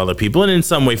a lot of other people, and in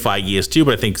some way Feige is too,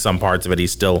 but I think some parts of it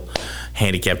he's still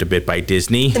handicapped a bit by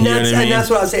Disney. And that's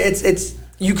what I was saying. It's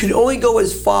you can only go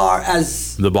as far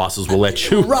as the bosses will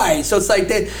let you. Right. So it's like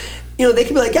they can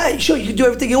be like, yeah, sure, you can do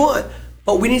everything you want.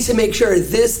 oh, we need to make sure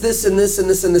this, and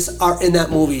this are in that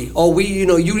movie. Or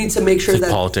you need to make sure that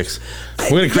politics. We're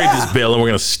going to create this bill and we're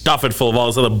going to stuff it full of all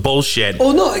this other bullshit.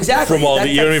 Oh no, exactly. From all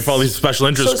from all these special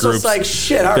interest groups. So it's like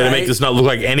shit. All right. That make this not look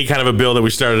like any kind of a bill that we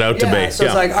started out to be. So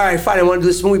it's like, all right, fine. I want to do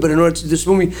this movie, but in order to do this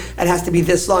movie, it has to be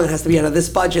this long. It has to be out of this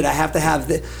budget. I have to have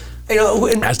the.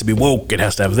 It has to be woke. It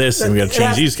has to have this, and we got to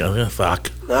change these guys. Fuck.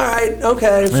 All right,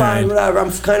 okay, fine, whatever.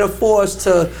 I'm kind of forced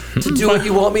to do what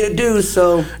you want me to do.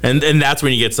 So. And that's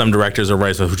when you get some directors or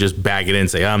writers who just bag it in and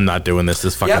say, I'm not doing this.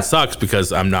 This fucking sucks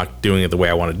because I'm not doing it the way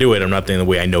I want to do it. I'm not doing it the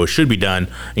way I know it should be done,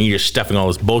 and you're just stuffing all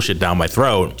this bullshit down my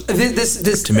throat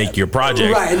this to make your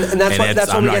project. Right, and that's when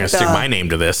I'm we not going get to stick my name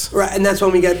to this. Right, and that's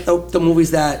when we get the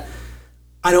movies that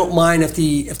I don't mind if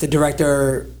the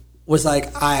director was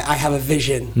like, I have a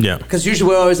vision. Yeah. Because usually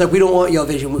we're always like, we don't want your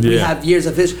vision. We have years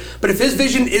of vision. But if his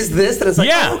vision is this, then it's like,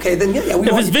 oh, okay, then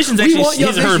if his vision's actually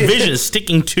his or her vision is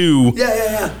sticking to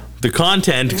the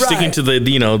content, sticking to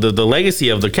the legacy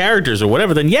of the characters or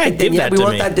whatever, then give that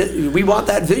to me. We want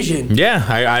that vision. Yeah,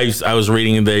 I was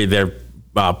reading they're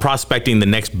prospecting the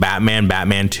next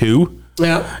Batman 2.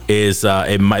 Yeah. Is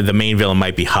the main villain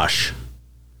might be Hush.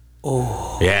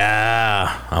 Oh.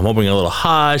 Yeah. I'm hoping a little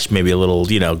Hush, maybe a little,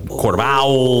 Court of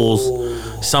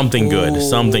Owls, something good.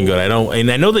 I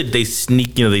know that they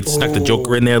snuck the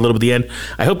Joker in there a little bit at the end.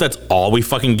 I hope that's all we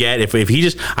fucking get. If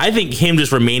he I think him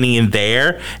just remaining in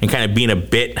there and kind of being a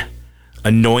bit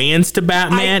annoyance to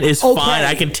Batman is fine.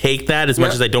 I can take that as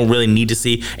much as I don't really need to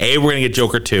see. We're going to get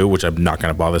Joker 2, which I'm not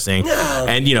going to bother seeing. No.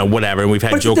 And, whatever. And we've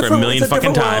had Joker a million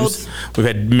fucking times. We've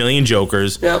had a million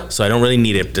Jokers. Yep. So I don't really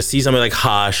need it. To see something like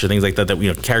Hush or things like that,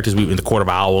 characters in the Court of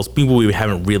Owls, people we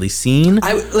haven't really seen.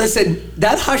 Listen,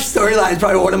 that Hush storyline is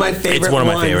probably one of my favorites. It's one of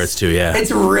my favorites, too, yeah.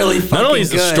 It's really fucking good. Not only is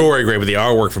the story great, but the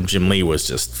artwork from Jim Lee was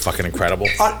just fucking incredible.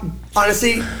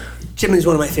 Honestly, Jim Lee's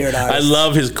one of my favorite artists. I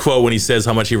love his quote when he says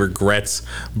how much he regrets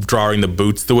drawing the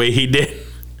boots the way he did.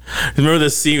 Remember the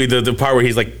scene, the part where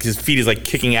he's like, his feet is like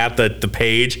kicking at the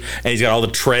page, and he's got all the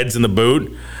treads in the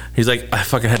boot. He's like, I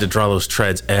fucking had to draw those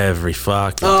treads every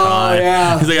fucking time.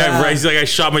 Yeah, he's like, I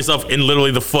shot myself in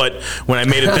literally the foot when I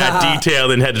made it that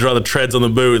detailed and had to draw the treads on the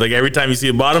boot. Like every time you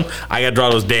see the bottom, I gotta draw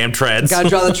those damn treads. Gotta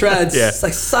draw the treads. Yeah. It's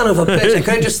like, son of a bitch. I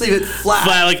couldn't just leave it flat.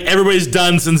 Flat, like everybody's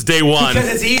done since day one.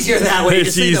 Because it's easier that way.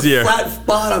 It's easier. The flat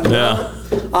bottom. Yeah.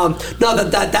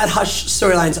 That Hush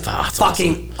storyline's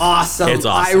fucking awesome. It's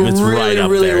awesome. It's really, right up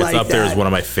really there. like it's up there as that. one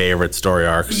of my favorite story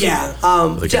arcs. Yeah.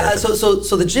 So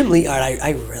the Jim Lee art, I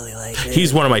really like it.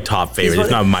 He's one of my top favorites.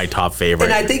 He's not my top favorite.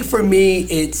 And I think for me,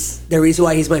 it's the reason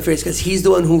why he's my favorite is because he's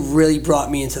the one who really brought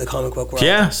me into the comic book world.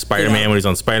 Yeah, Spider-Man when he's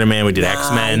on Spider-Man, we did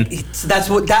X-Men. That's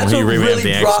what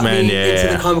really brought me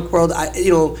into the comic world.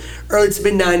 Early to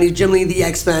mid '90s, Jim Lee, the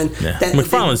X-Men. Yeah.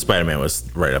 McFarlane's Spider-Man was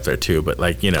right up there too, but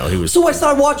he was. So I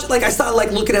started watching, I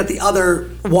started looking at the other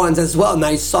ones as well, and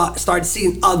I started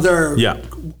seeing other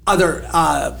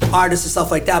artists and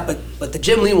stuff like that. But the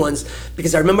Jim Lee ones,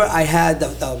 because I remember I had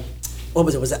the what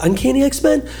was it? Was it Uncanny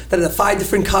X-Men that had the 5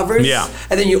 different covers? Yeah.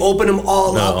 And then you open them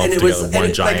all up, and it was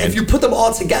if you put them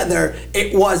all together,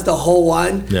 it was the whole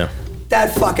one. Yeah.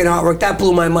 That fucking artwork, that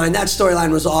blew my mind. That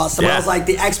storyline was awesome. Yeah. I was like,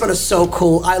 the X-Men are so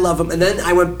cool. I love them. And then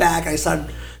I went back and I started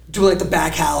doing the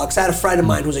back catalogs. I had a friend of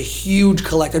mine who was a huge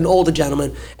collector, an older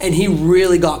gentleman, and he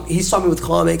really he saw me with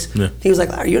comics. Yeah. He was like,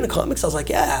 are you into comics? I was like,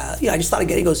 yeah. I just started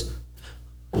getting, he goes,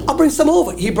 I'll bring some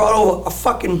over. He brought over a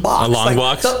fucking box. A long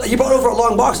box? He brought over a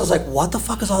long box. I was like, what the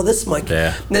fuck is all this, Mike?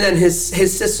 Yeah. And then his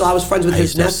sister, so I was friends with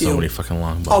his nephew. So many fucking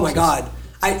long boxes. Oh my God.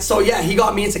 He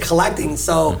got me into collecting.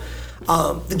 So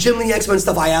the Jim Lee X-Men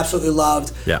stuff I absolutely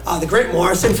loved. Yeah. The Grant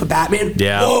Morrison for Batman.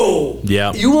 Yeah. Whoa.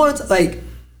 Yeah. You want to,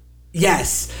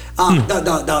 yes.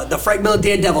 The Frank Miller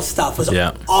Daredevil stuff was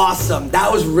awesome.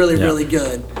 That was really, really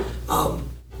good.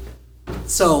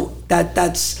 So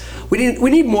that's we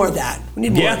need more of that. We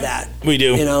need more of that. We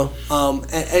do.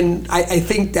 And I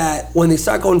think that when they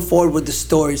start going forward with the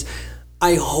stories,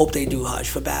 I hope they do Hush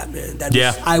for Batman.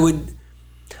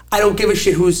 I don't give a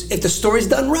shit if the story's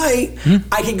done right,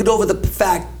 I can get over the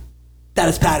fact that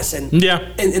it's Patterson. Yeah.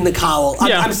 In the cowl.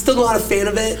 I'm still not a fan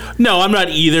of it. No, I'm not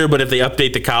either, but if they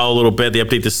update the cowl a little bit, they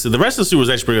update the rest of the suit was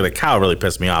actually pretty good. The cowl really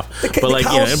pissed me off. But it was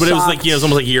like, it was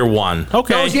almost like year one.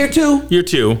 Okay. No, it was year two. Year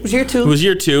two. It was year two. It was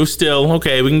year two. Still,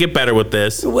 okay, we can get better with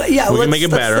this. Well, yeah, we can make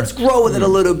it better. Let's grow with it a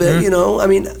little bit, I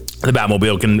mean, the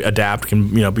Batmobile can adapt, can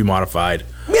be modified.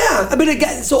 Yeah, I mean,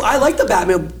 again, so I like the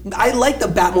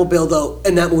Batmobile though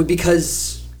in that movie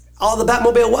because all the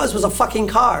Batmobile was a fucking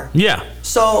car. Yeah.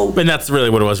 So, and that's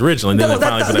really what it was originally. Then they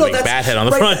finally put the big bat head on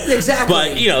the front. Exactly.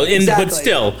 But but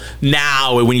still,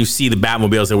 now when you see the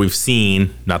Batmobiles that we've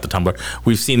seen, not the Tumbler,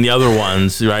 we've seen the other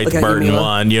ones, right? The Burton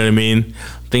one, you know what I mean?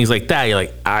 Things like that. You're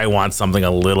like, I want something a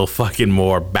little fucking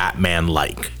more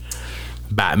Batman-like,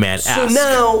 Batman-esque.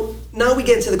 So now we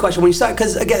get into the question when you start,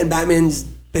 because again, Batman's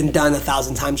been done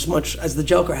 1,000 times as much as the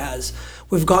Joker has.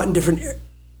 We've gotten different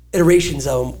iterations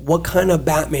of him. What kind of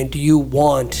Batman do you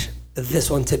want this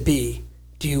one to be?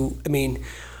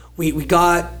 We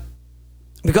got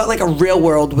like a real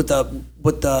world with the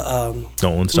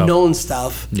Nolan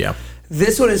stuff. Yeah.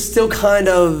 This one is still kind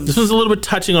of. This one's a little bit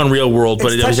touching on real world,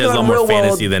 but it has a little more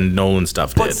fantasy than Nolan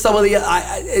stuff did. But some of the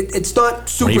it's not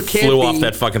super when he campy. flew off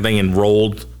that fucking thing and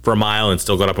rolled for a mile and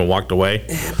still got up and walked away.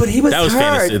 But he was that was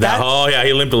hurt. fantasy.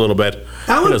 He limped a little bit.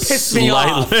 That one pissed me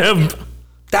off. Limp.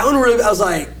 That one really. I was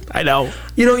like, I know.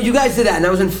 You guys did that, and I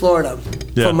was in Florida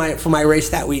for my race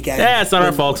that weekend. Yeah, it's not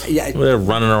our fault. Yeah, we're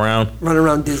running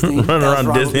around Disney,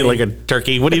 like a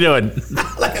turkey. What are you doing?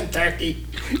 Like a turkey.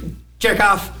 Jerk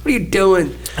off. What are you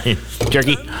doing?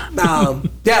 Jerky. You're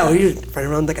running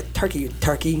around like a turkey.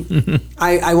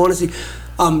 I want to see.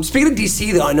 Speaking of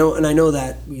DC, though, I know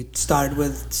that we started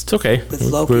with. It's okay. With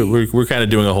Loki, we're kind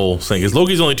of doing a whole thing because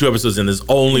Loki's only 2 episodes in. There's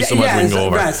only so much we can go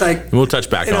over. Right, it's like, we'll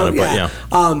touch back on it, but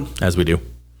as we do.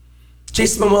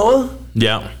 Jason Momoa.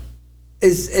 Yeah.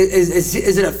 Is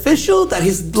it official that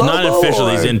he's Lobo? It's not official.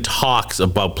 He's in talks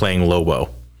about playing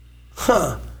Lobo.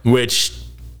 Huh. Which,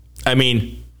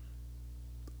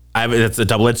 that's a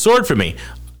double-edged sword for me.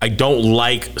 I don't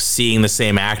like seeing the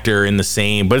same actor in the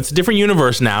same, but it's a different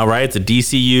universe now, right? It's a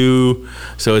DCU,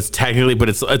 so it's technically, but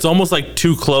it's almost like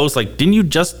too close. Like, weren't you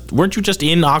just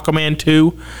in Aquaman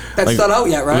 2? That's not out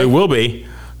yet, right? It will be,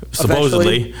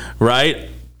 supposedly, right?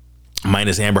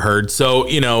 Minus Amber Heard. So,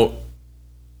 and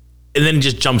then it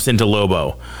just jumps into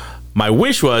Lobo. My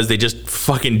wish was they just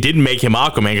fucking didn't make him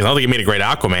Aquaman, because I don't think he made a great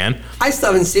Aquaman. I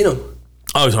still haven't seen him.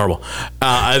 Oh, it's horrible.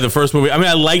 The first movie,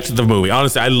 I liked the movie.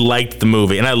 Honestly, I liked the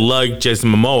movie. And I like Jason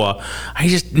Momoa.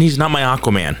 He's not my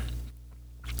Aquaman.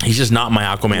 He's just not my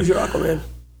Aquaman. Who's your Aquaman?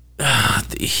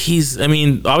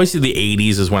 Obviously the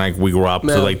 80s is when we grew up.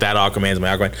 Man. So, like, that Aquaman's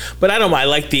my Aquaman. But I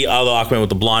like the other Aquaman with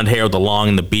the blonde hair, with the long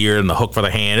and the beard and the hook for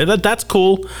the hand. That's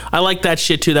cool. I like that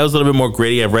shit, too. That was a little bit more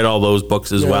gritty. I've read all those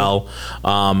books as well.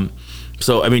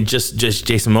 So, just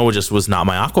Jason Momoa just was not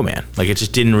my Aquaman. Like, it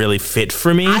just didn't really fit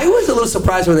for me. I was a little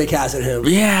surprised when they casted him.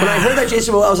 Yeah. When I heard that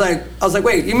Jason Momoa, I was like,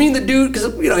 wait, you mean the dude? Because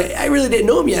I really didn't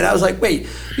know him yet. I was like, wait,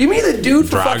 you mean the dude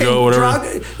from fucking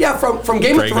Drago? Yeah, from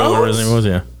Game of Thrones. Whatever his name was,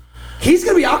 yeah. He's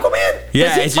gonna be Aquaman?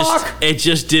 Yeah, it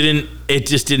just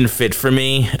didn't fit for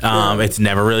me. It's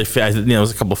never really fit. There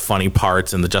was a couple of funny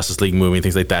parts in the Justice League movie and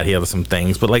things like that. He had some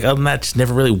things, but like other than that, it just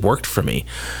never really worked for me.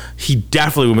 He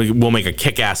definitely will make a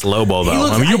kick-ass Lobo,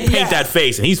 though. You paint that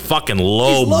face and he's fucking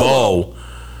Lobo.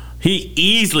 He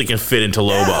easily can fit into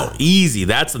Lobo. Yeah. Easy.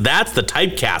 That's the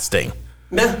typecasting.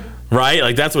 Yeah. Right?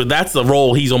 Like that's the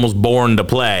role he's almost born to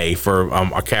play for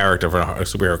a character, for a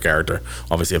superhero character.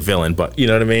 Obviously a villain, but you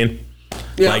know what I mean?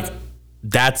 Yeah. Like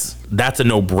that's a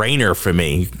no-brainer for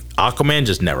me. Aquaman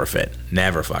just never fit.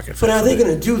 Never fucking fit. But are they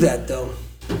going to do that though?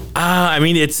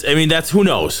 That's who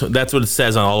knows. That's what it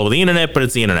says on all over the internet, but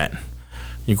it's the internet.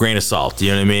 Your grain of salt. You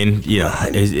know what I mean?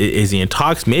 Is he in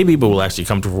talks? Maybe, but will actually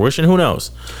come to fruition? Who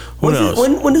knows? Who knows?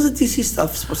 When is the DC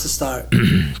stuff supposed to start?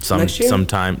 Next year?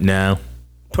 Sometime. No.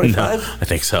 25? No, I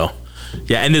think so.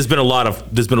 Yeah, and there's been a lot of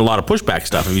pushback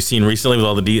stuff. Have you seen recently with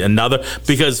all the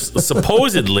because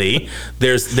supposedly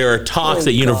there are talks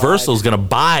that Universal is going to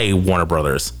buy Warner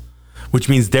Brothers, which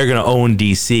means they're going to own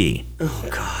DC. Oh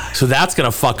God! So that's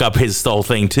going to fuck up his whole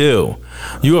thing too.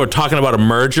 You are talking about a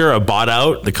merger, a bought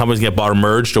out. The companies get bought or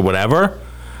merged or whatever.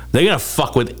 They're going to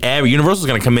fuck with Universal's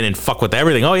going to come in and fuck with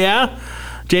everything. Oh yeah,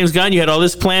 James Gunn, you had all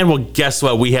this plan. Well, guess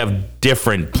what? We have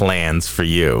different plans for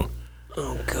you.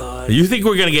 Oh God! You think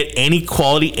we're gonna get any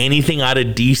quality anything out of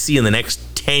DC in the next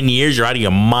 10 years? You're out of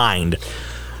your mind.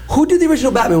 Who did the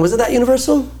original Batman? Was it that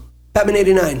Universal? Batman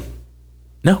 '89.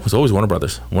 No, it was always Warner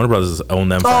Brothers. Warner Brothers owned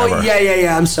them forever. Oh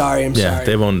yeah. I'm sorry. Yeah,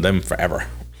 they've owned them forever.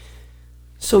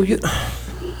 So yeah.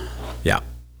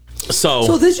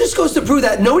 So this just goes to prove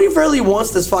that nobody really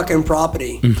wants this fucking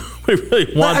property.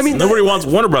 Nobody wants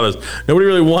Warner Brothers. Nobody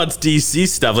really wants DC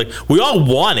stuff. Like, we all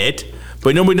want it,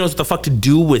 but nobody knows what the fuck to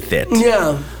do with it.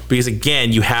 Yeah. Because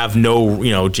again, you have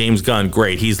no, James Gunn,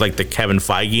 great. He's like the Kevin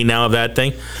Feige now of that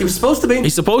thing. He was supposed to be.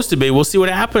 He's supposed to be. We'll see what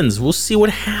happens.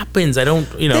 I don't,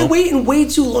 They're waiting way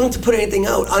too long to put anything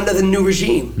out under the new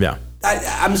regime. Yeah.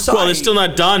 I'm sorry. Well, they're still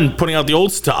not done putting out the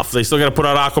old stuff. They still got to put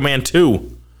out Aquaman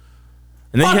 2.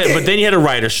 And then but then you had a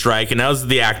writer's strike, and now it's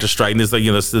the actor strike, and there's like,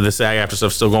 the SAG-AFTRA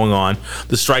stuff still going on.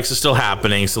 The strikes are still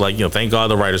happening, so like, thank God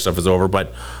the writer stuff is over,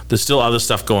 but there's still other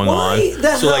stuff going on.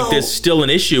 So like, there's still an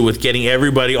issue with getting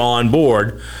everybody on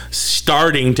board,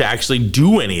 starting to actually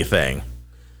do anything.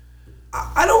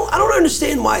 I don't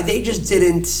understand why they just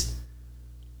didn't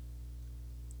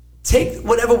take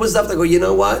whatever was left and go, you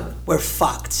know what? We're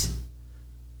fucked.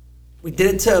 We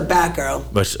did it to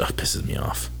Batgirl. But it pisses me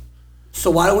off. So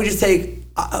why don't we just take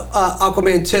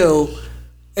Aquaman 2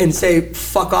 and say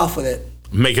fuck off with it?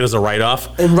 Make it as a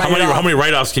write-off? And how many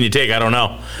write-offs can you take? I don't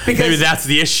know. Because maybe that's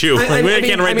the issue. We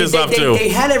can't write this off too. They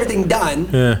had everything done.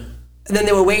 Yeah. And then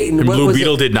they were waiting. And Blue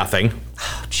Beetle did nothing.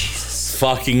 Oh, Jesus.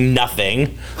 Fucking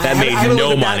nothing. That made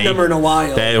no money. That number in a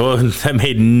while. That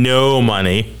made no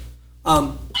money.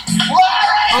 Oh,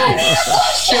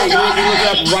 shit. You look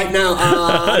it up right now. I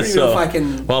don't even know if I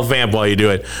can. Well, vamp while you do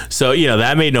it. So,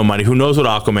 that made no money. Who knows what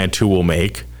Aquaman 2 will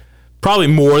make? Probably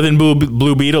more than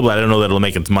Blue Beetle, but I don't know that it'll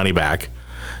make its money back.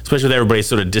 Especially with everybody's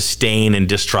sort of disdain and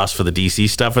distrust for the DC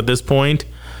stuff at this point.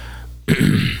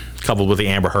 Coupled with the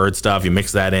Amber Heard stuff, you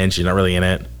mix that in, she's not really in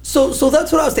it. So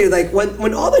that's what I was thinking. Like,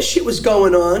 when all this shit was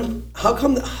going on, how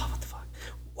come... what the fuck?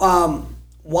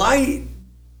 Why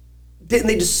didn't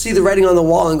they just see the writing on the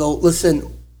wall and go,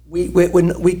 listen, we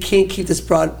can't keep this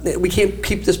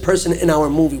person in our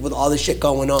movie with all this shit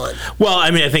going on? Well, I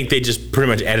mean, I think they just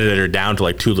pretty much edited her down to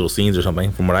like 2 little scenes or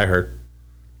something, from what I heard.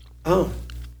 Oh.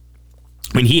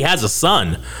 I mean, he has a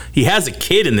son. He has a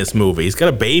kid in this movie. He's got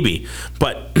a baby.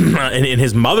 But, and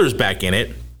his mother's back in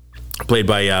it, played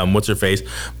by, what's her face?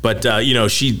 But,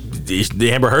 the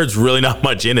Amber Heard's really not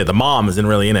much in it. The mom isn't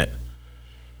really in it.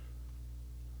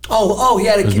 Oh,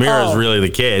 yeah. Mira's really the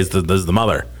kid, is the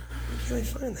mother. Where can I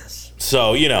find this?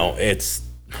 So, it's,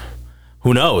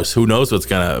 who knows? Who knows what's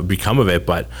going to become of it,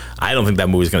 but I don't think that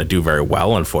movie's going to do very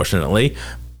well, unfortunately.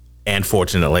 And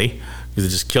fortunately. Because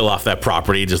just kill off that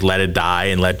property, just let it die,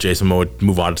 and let Jason Momoa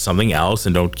move on to something else,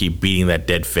 and don't keep beating that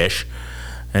dead fish.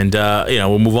 And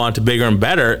we'll move on to bigger and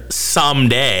better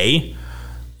someday.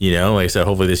 Like I said,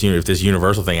 hopefully if this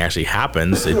Universal thing actually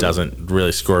happens, it doesn't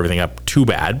really screw everything up too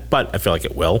bad. But I feel like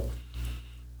it will.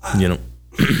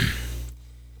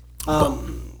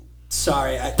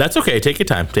 Sorry. That's okay. Take your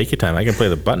time. I can play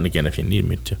the button again if you need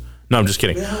me to. No, I'm just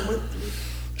kidding.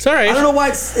 Sorry. I don't know why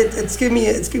it's giving me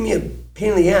a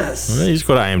pain in the ass. Well, you just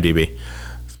go to IMDb.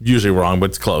 It's usually wrong, but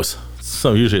it's close.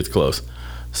 So usually it's close.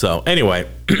 So anyway,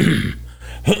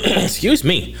 excuse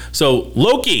me. So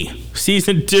Loki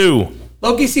season 2.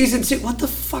 Loki season 2. What the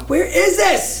fuck? Where is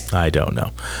this? I don't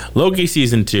know. Loki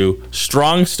season 2.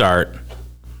 Strong start.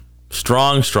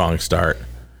 Strong start.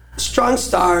 Strong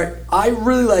start. I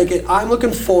really like it. I'm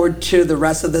looking forward to the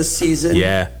rest of this season.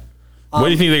 Yeah. Where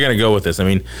do you think they're going to go with this? I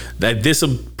mean, this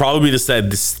will probably be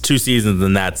this 2 seasons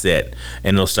and that's it.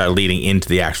 And it'll start leading into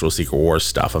the actual Secret Wars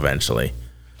stuff eventually.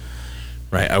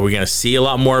 Right? Are we going to see a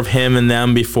lot more of him and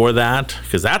them before that?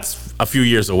 Because that's a few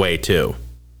years away, too.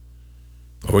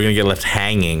 Are we going to get left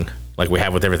hanging like we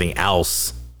have with everything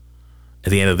else at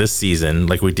the end of this season,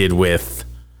 like we did with,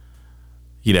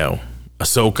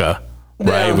 Ahsoka,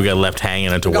 right? Yeah. We got left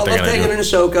hanging into what they're going to do. Left hanging in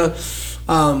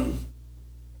Ahsoka.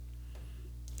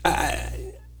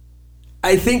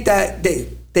 I think that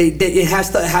it has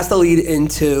to lead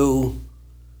into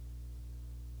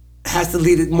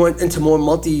more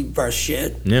multiverse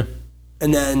shit. Yeah.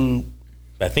 And then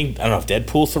I don't know if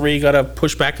Deadpool 3 got to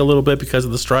push back a little bit because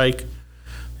of the strike.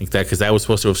 I think that because that was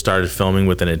supposed to have started filming,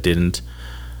 but then it didn't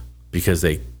because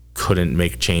they couldn't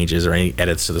make changes or any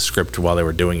edits to the script while they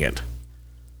were doing it.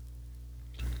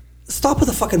 Stop with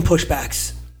the fucking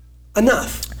pushbacks.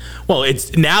 Enough. Well,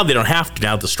 it's now they don't have to.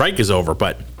 Now the strike is over,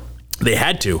 but they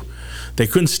had to. They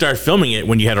couldn't start filming it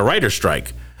when you had a writer's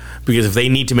strike because if they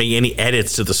need to make any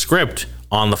edits to the script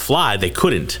on the fly, they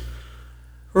couldn't.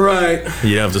 Right.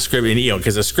 If the script,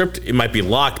 because the script, it might be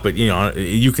locked, but,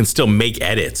 you can still make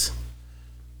edits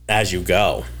as you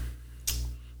go.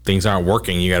 Things aren't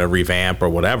working, you got to revamp or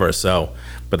whatever. So,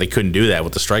 but they couldn't do that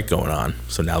with the strike going on.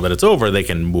 So now that it's over, they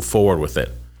can move forward with it.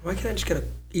 Why can't I just get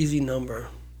an easy number?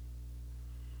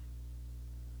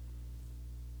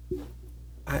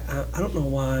 I don't know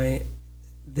why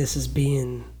this is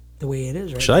being the way it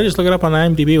is right Should I just look it up on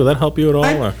IMDb? Will that help you at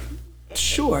all?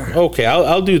 Sure. Okay,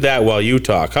 I'll do that while you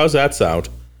talk. How's that sound?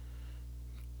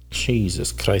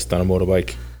 Jesus Christ on a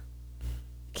motorbike.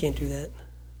 Can't do that.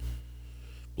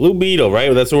 Blue Beetle,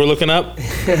 right? That's what we're looking up?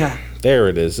 There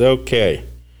it is. Okay.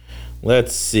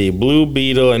 Let's see. Blue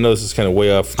Beetle. I know this is kind of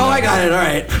way off. Oh, I got it. All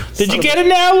right. Did you get it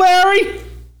now, Larry?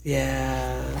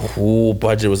 Yeah. Cool.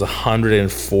 Budget was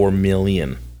 $104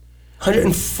 million.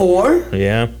 104?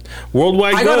 Yeah.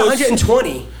 Worldwide I got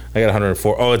 120. I got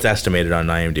 104. Oh, it's estimated on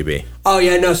IMDb. Oh,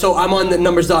 yeah, no. So I'm on the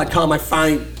numbers.com. I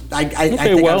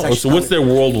think so what's their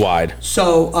worldwide?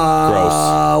 So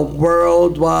gross?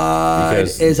 Worldwide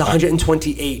is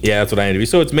 128. Yeah, that's what IMDb.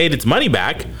 So it's made its money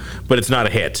back, but it's not a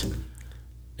hit.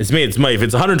 It's made its money. If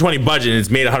it's 120 budget and it's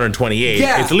made 128, it's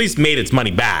at least made its money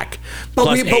back. But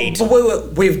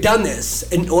we've done this.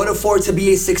 In order for it to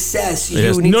be a success,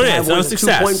 you need to have a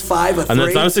 2.5, a 3.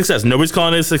 It's not a success. Nobody's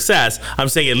calling it a success. I'm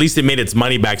saying at least it made its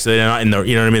money back, so they're not in the,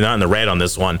 you know what I mean? They're not in the red on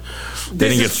this one. They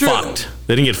didn't get fucked.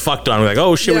 They didn't get fucked on. We're like,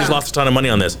 oh shit, we just lost a ton of money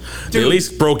on this. Dude, they at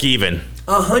least broke even.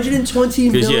 120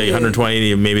 million. Yeah,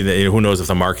 120. Maybe who knows if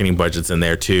the marketing budget's in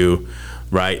there too.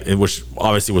 Right, which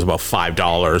obviously was about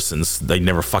 $5 since they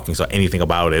never fucking saw anything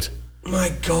about it. My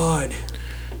God.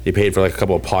 They paid for like a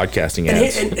couple of podcasting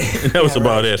ads. And that was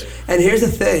about it. And here's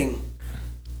the thing.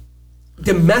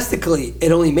 Domestically,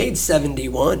 it only made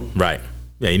 71. Right.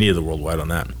 Yeah, you needed the worldwide on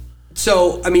that.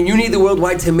 So, I mean, you need the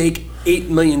worldwide to make $8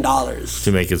 million.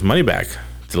 To make its money back.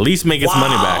 To at least make its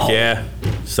money back. Yeah.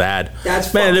 Sad.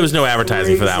 Man, there was no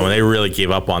advertising for that one. They really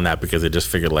gave up on that because they just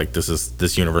figured like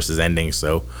this universe is ending,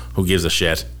 so who gives a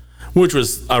shit? Which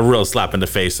was a real slap in the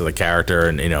face of the character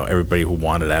and everybody who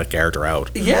wanted that character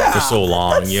out for so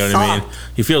long. You know what I mean?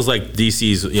 He feels like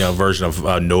DC's version of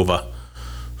Nova.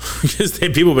 Because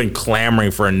people have been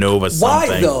clamoring for a Nova something.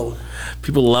 Why though?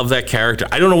 People love that character.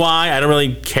 I don't know why. I don't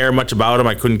really care much about him.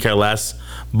 I couldn't care less.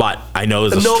 But I know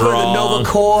there's the Nova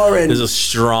core, and there's a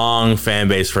strong fan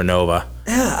base for Nova.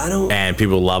 Yeah, I don't. And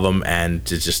people love him, and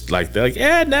it's just like they're like,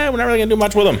 we're not really gonna do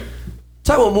much with him.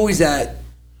 Talk about movies that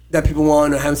people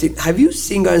want or haven't seen. Have you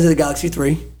seen Guardians of the Galaxy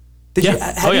 3?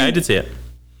 I did see it.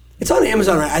 It's on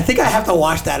Amazon, right? I think I have to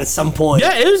watch that at some point.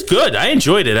 Yeah, it was good. I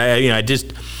enjoyed it.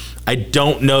 I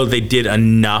don't know they did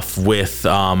enough with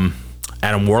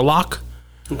Adam Warlock.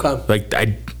 Okay. Like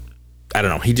I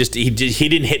don't know. He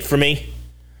didn't hit for me.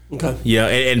 Okay. Yeah,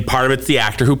 and part of it's the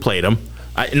actor who played him.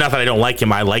 Not that I don't like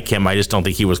him. I like him. I just don't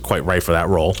think he was quite right for that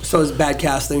role. So it was bad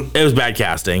casting. It was bad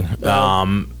casting. He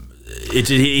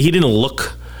didn't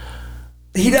look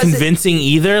convincing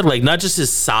either. Like not just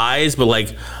his size, but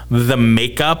like the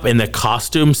makeup and the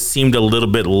costume seemed a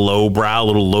little bit lowbrow, a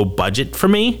little low budget for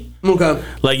me. Okay.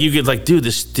 Like you could like,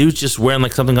 this dude's just wearing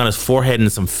like something on his forehead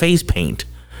and some face paint.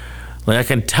 Like I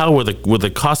can tell where the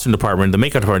costume department, the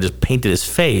makeup department just painted his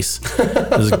face.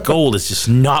 This gold is just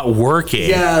not working.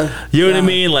 Yeah. You know what I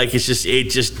mean? Like it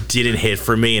just didn't hit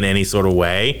for me in any sort of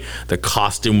way. The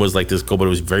costume was like this gold, but it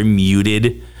was very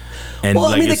muted. And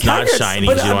it's not shiny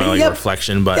because you don't have like a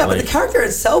reflection. But but the character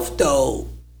itself though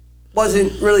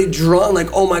wasn't really drawn like,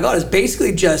 oh my God, it's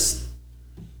basically just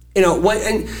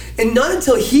and not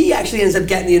until he actually ends up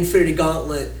getting the Infinity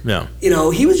Gauntlet. Yeah.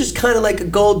 He was just kind of like a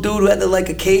gold dude who had like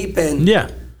a cape and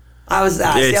it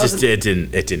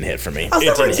didn't hit for me. I was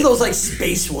never into those like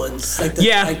space ones, like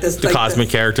the cosmic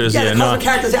characters. Yeah, the cosmic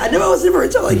characters. I was never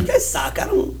into like you guys suck. I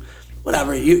don't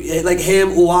whatever you like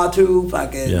him Uatu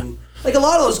fucking like a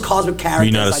lot of those cosmic characters. Are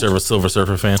you not a Silver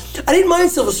Surfer fan? I didn't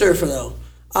mind Silver Surfer though.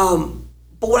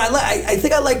 But what I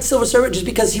think I liked Silver Surfer just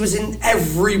because he was in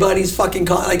everybody's fucking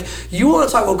like you want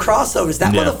to talk about crossovers?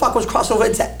 That motherfucker was crossover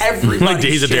into everybody's like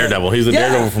he's a daredevil. He's a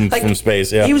daredevil from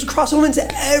space. Yeah, he was crossover into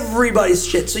everybody's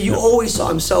shit. So you always saw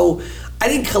him. So I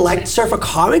didn't collect Surfer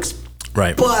comics,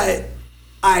 right? But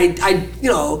I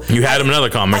you had him in other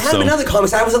comics. I had him in other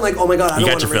comics. I wasn't like, oh my God, I don't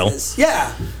want to read this.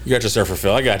 Yeah, you got your Surfer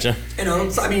Phil. I got you.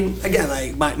 So, I mean, again,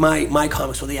 like my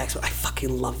comics were the X-Men. I fucking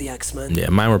love the X-Men. Yeah,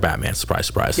 mine were Batman. Surprise,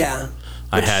 surprise. Yeah.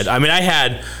 I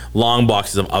had long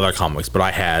boxes of other comics, but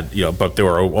I had, but they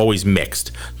were always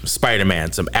mixed.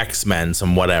 Spider-Man, some X-Men,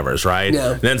 some whatevers, right?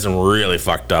 Yeah. And then some really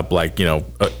fucked up, like,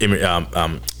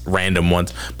 random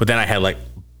ones. But then I had like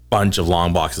bunch of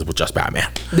long boxes with just Batman.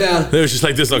 Yeah. It was just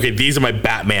like this, okay, these are my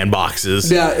Batman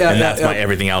boxes. And that's my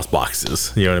everything else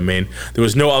boxes. You know what I mean? There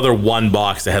was no other one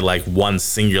box that had like one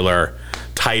singular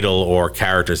title or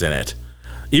characters in it.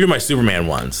 Even my Superman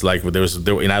ones, like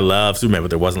and I love Superman, but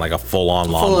there wasn't like a full-on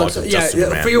long box of just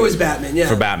Superman. For you it was Batman, yeah.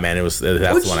 For Batman, that's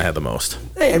the one I had the most.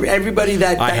 Hey, everybody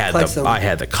that I had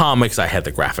the comics, I had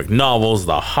the graphic novels,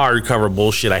 the hardcover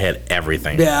bullshit. I had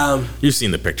everything. Yeah, you've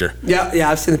seen the picture. Yeah,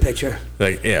 I've seen the picture.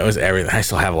 Like, it was everything. I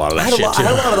still have a lot of that shit too. I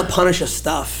had a lot of the Punisher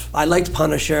stuff. I liked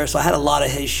Punisher, so I had a lot of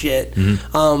his shit.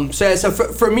 Mm-hmm. So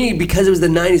for me, because it was the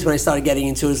 '90s when I started getting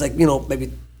into it, was like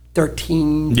maybe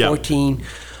 13, 14.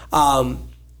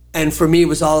 And for me, it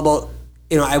was all about,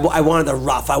 I wanted the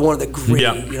rough, I wanted the gritty.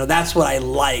 Yeah. That's what I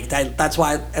liked. That's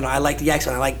why I liked the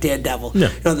X-Men. I liked Daredevil. Yeah.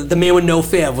 The Man with No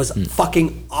Fear was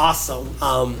fucking awesome.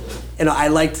 I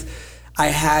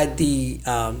had the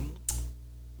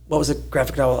what was it,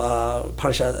 graphic novel,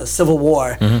 Punisher, Civil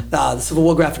War, the Civil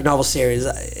War graphic novel series,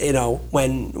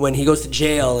 when he goes to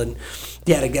jail and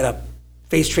he had to get a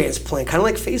face transplant, kind of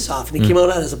like Face Off, and he came out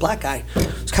as a black guy.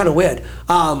 It's kind of weird.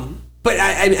 But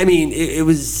I mean, it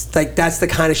was like, that's the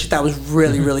kind of shit that I was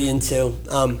really, really into.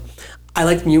 I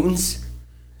liked mutants.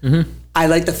 I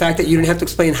like the fact that you didn't have to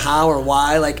explain how or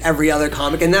why, like every other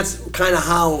comic, and that's kind of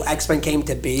how X-Men came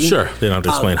to be. Sure, they don't have to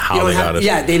explain how they got it.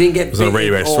 Yeah, they didn't get. It was a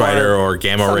radioactive spider or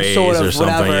gamma rays or something.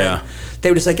 Whatever. Yeah, they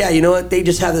were just like, yeah, you know what? They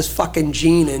just have this fucking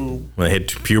gene, and when they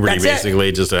hit puberty, basically,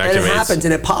 it just activates. And it happens,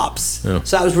 and it pops. Yeah.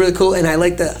 So that was really cool, and I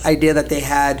like the idea that they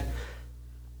had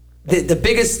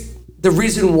the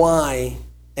reason why,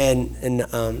 and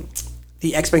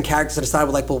the X-Men characters that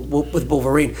started with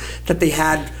Wolverine, that they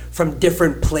had from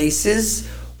different places,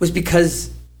 was because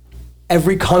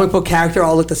every comic book character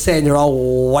all looked the same. They're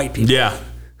all white people. Yeah.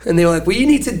 And they were like, we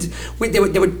need to. They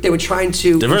were trying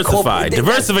to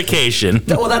diversification.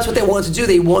 Well, that's what they wanted to do.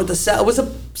 They wanted to sell. It was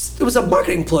a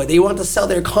marketing ploy. They wanted to sell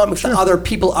their comics to other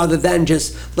people other than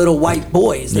just little white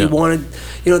boys. They wanted,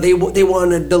 they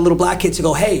wanted the little black kids to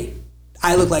go, hey,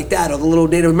 I look like that, or the little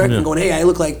Native American going, hey, I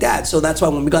look like that. So that's why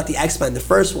when we got the X-Men, the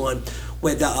first one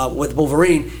with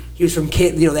Wolverine, he was from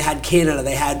Canada. They had Canada.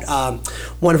 They had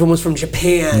one of them was from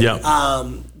Japan. Yep.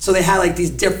 So they had like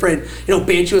these different.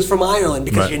 Banshee was from Ireland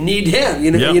because you need him.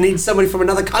 You need somebody from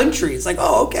another country. It's like,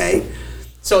 oh, okay.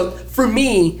 So for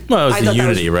me, well, it was the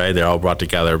unity, right? They're all brought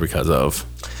together because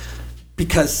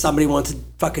somebody wanted to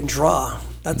fucking draw.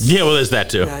 Well, there's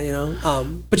that too. Yeah,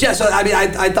 but yeah, so I mean,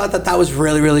 I thought that was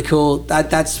really, really cool.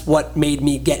 That's what made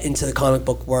me get into the comic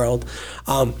book world.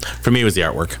 For me, it was the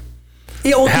artwork.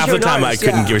 Yeah, well, half the time I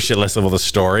couldn't give a shit less of the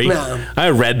story. No.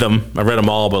 I read them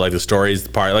all, but like the stories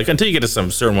part, like until you get to some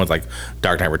certain ones like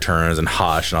Dark Knight Returns and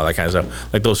Hush and all that kind of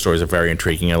stuff, like those stories are very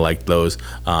intriguing. I like those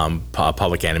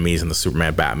Public Enemies and the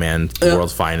Superman Batman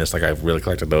World's Finest. Like I really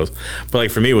collected those, but like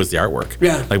for me it was the artwork.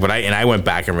 Yeah. Like I went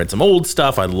back and read some old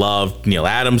stuff. I loved Neil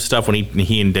Adams stuff when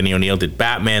he and Denny O'Neil did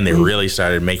Batman. They really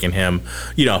started making him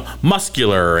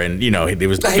muscular and it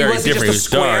was very different. He was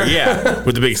dark,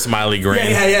 with the big smiley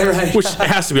grin. Yeah, right. Which it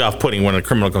has to be off-putting when a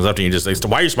criminal comes up to you and just like,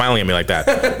 why are you smiling at me like that?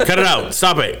 Cut it out.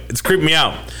 Stop it. It's creeping me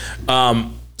out.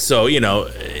 So,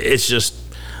 it's just,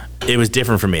 it was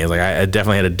different for me. It's like I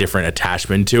definitely had a different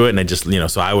attachment to it. And I just,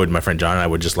 so my friend John and I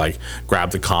would just like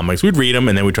grab the comics. We'd read them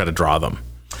and then we'd try to draw them.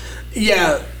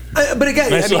 Yeah. But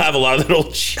again, I still have a lot of that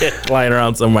old shit lying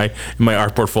around somewhere in my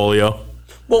art portfolio.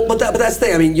 Well, but that's the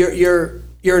thing. I mean, you're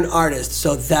an artist,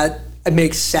 so that it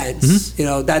makes sense.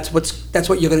 Mm-hmm. That's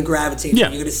what you're going to gravitate to. You're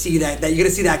going to see that you're going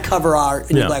to see that cover art,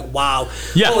 and you're like, wow.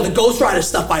 Yeah. Oh, the Ghost Rider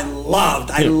stuff I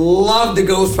loved. I loved the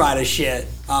Ghost Rider shit.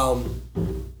 I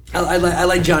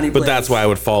like Johnny Blaze. But that's why I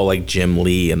would follow like Jim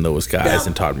Lee and those guys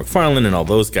and Todd McFarlane and all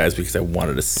those guys, because I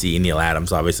wanted to see Neil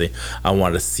Adams, obviously. I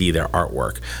wanted to see their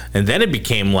artwork. And then it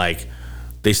became like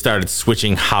they started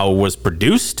switching how it was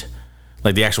produced,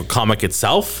 like the actual comic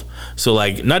itself. So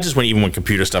like not just even when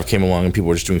computer stuff came along and people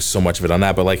were just doing so much of it on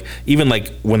that, but like even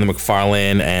like when the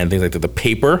McFarlane and things like that, the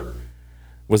paper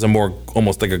was a more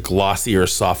almost like a glossy or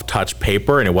soft touch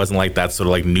paper, and it wasn't like that sort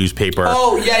of like newspaper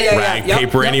rag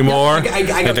paper anymore. I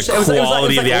like the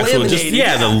quality of the actual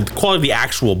the quality of the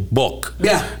actual book.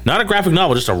 Yeah. Not a graphic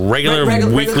novel, just a regular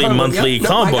weekly, monthly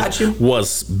comic book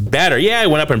was better. Yeah, it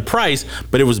went up in price,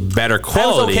 but it was better quality.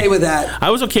 I was okay with that.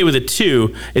 I was okay with it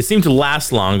too. It seemed to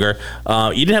last longer.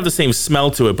 You didn't have the same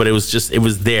smell to it, but it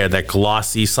was there, that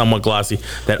glossy, somewhat glossy,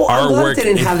 that artwork. It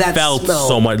didn't have that felt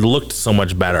smell. looked so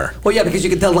much better. Well, yeah,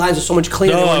 because the lines are so much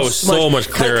cleaner. No, it was so much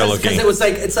clearer looking. Because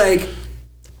it's like,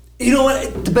 you know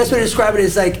what? The best way to describe it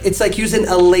is like it's like using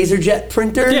a LaserJet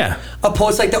printer. Yeah.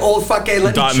 Opposed to like the old fucking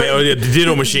the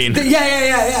ditto machine.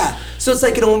 Yeah. So it's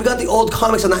like when we got the old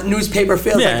comics on that newspaper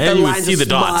film, like the lines are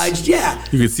smudged. Yeah.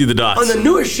 You could see the dots. On the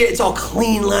newer shit, it's all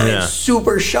clean lines,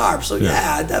 super sharp. So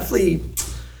I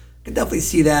could definitely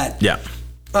see that. Yeah.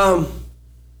 To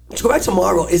go back to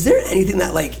Marvel, is there anything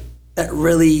that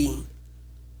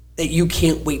you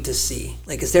can't wait to see?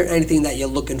 Like, is there anything that you're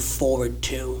looking forward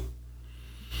to?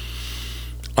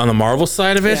 On the Marvel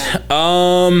side of it?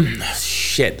 Yeah.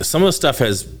 Shit. Some of the stuff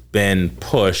has been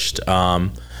pushed.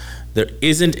 There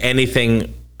isn't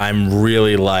anything I'm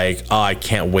really like, oh, I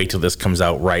can't wait till this comes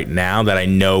out right now that I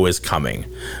know is coming.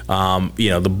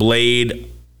 The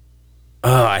Blade,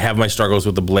 I have my struggles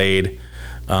with the Blade.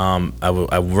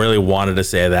 I really wanted to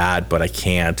say that, but I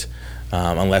can't.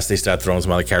 Unless they start throwing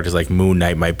some other characters like Moon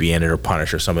Knight might be in it, or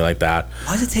Punisher or something like that.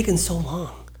 Why is it taking so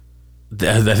long?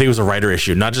 I think it was a writer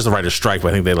issue, not just a writer strike,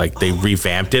 but I think they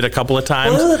revamped it a couple of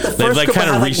times. Well, the They've first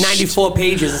had 94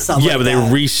 pages or something. Yeah, but they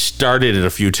restarted it a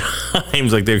few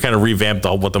times. Like they kind of revamped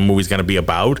what the movie's going to be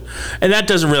about, and that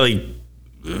doesn't really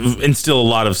instill a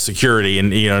lot of security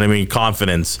and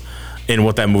confidence in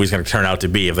what that movie's going to turn out to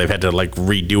be if they've had to like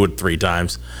redo it 3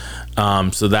 times.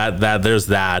 So that there's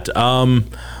that.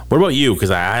 What about you? Because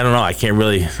I don't know.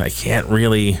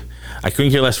 I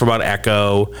couldn't care less about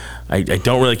Echo. I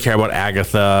don't really care about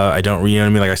Agatha. I don't,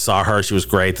 Like I saw her, she was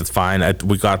great. That's fine. I thought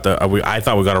we got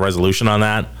a resolution on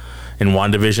that in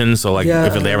WandaVision. So like,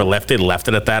 if they ever left it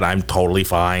at that, I'm totally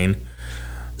fine.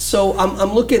 So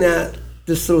I'm looking at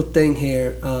this little thing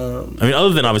here. Other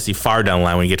than obviously far down the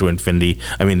line when you get to Infinity.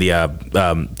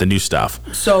 The new stuff.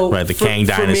 So right, the Kang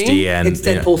Dynasty for me, and it's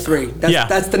Deadpool 3.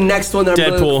 That's the next one that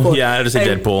I'm really looking for. Yeah, I just say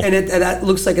Deadpool, and that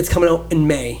looks like it's coming out in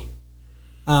May.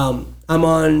 I'm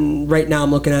on right now.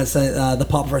 I'm looking at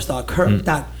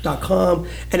thepopverse.com,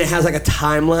 and it has like a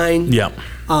timeline. Yeah.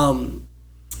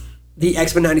 The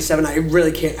X-Men '97. I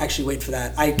really can't actually wait for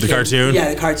that. The cartoon.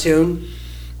 Yeah, the cartoon.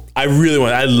 I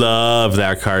love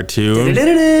that cartoon.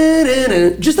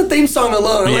 Just the theme song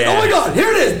alone. I'm like, oh my god, here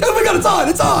it is. Oh my god,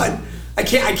 it's on. I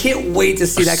can't wait to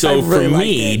see that. So for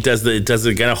me, does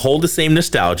it gonna hold the same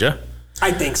nostalgia?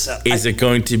 I think so. Is it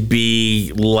going to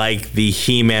be like the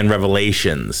He-Man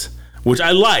Revelations, which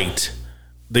I liked,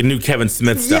 the new Kevin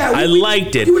Smith stuff? Yeah, I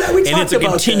liked it, and it's a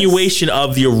continuation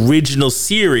of the original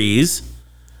series.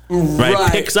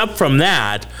 Right, picks up from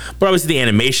that, but obviously the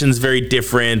animation's very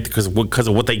different because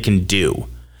of what they can do.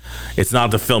 It's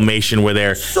not the filmation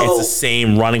where it's the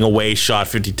same running away shot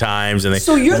 50 times and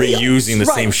reusing the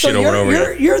same shit over and over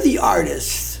again. You're the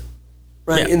artist,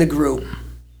 right, in the group.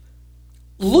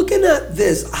 Looking at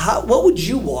this, what would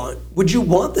you want? Would you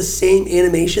want the same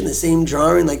animation, the same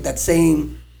drawing, like that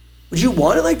same? Would you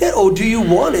want it like that, or do you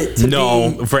want it to be?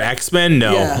 No, for X-Men,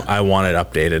 no. Yeah. I want it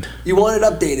updated. You want it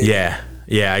updated?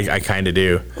 Yeah, I kind of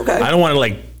do. Okay. I don't want it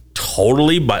like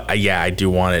totally, but I do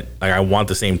want it. Like I want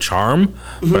the same charm,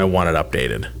 but I want it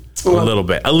updated a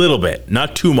little bit,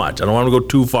 not too much. I don't want to go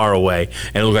too far away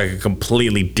and look like a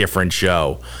completely different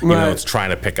show. It's trying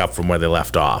to pick up from where they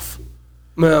left off.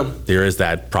 Yeah. There is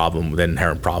that problem, that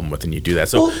inherent problem with when you do that.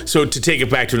 So to take it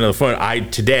back to another point, I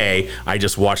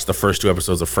just watched the first 2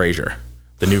 episodes of Frasier.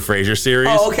 The new Frasier series.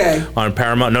 Oh, okay. On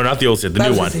Paramount. No, not the old series. The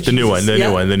new one. The new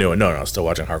one. No, still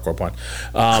watching Hardcore Porn.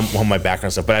 On my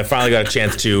background stuff. But I finally got a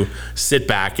chance to sit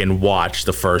back and watch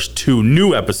the first 2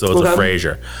 new episodes of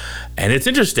Frasier. And it's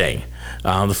interesting.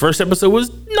 The first episode was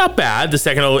not bad. The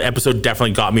second episode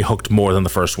definitely got me hooked more than the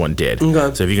first one did.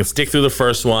 Okay. So if you can stick through the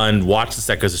first one, watch the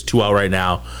second, because it's 2 out right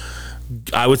now,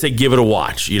 I would say give it a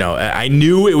watch. I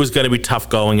knew it was going to be tough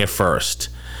going at first.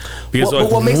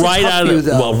 Because what makes right it tough for you,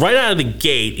 though? right out of the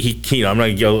gate, I'm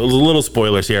going to give a little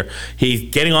spoilers here. He's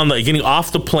getting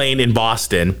off the plane in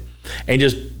Boston, and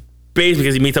just basically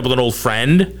because he meets up with an old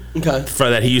friend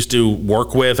that he used to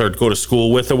work with or go to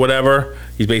school with or whatever.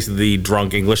 He's basically the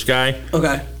drunk English guy.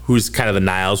 Okay. Who's kind of the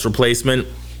Niles replacement.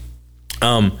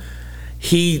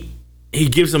 He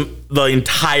gives him the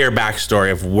entire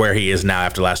backstory of where he is now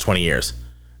after the last 20 years.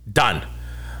 Done.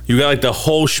 You got like the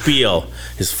whole spiel.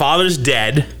 His father's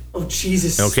dead. Oh,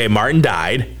 Jesus. Okay, Martin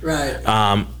died.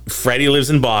 Right. Freddie lives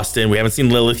in Boston. We haven't seen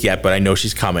Lilith yet, but I know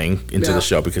she's coming into the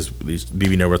show because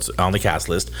BB know what's on the cast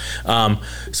list.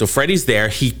 So Freddie's there.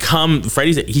 He comes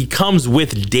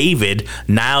with David,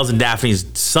 Niles and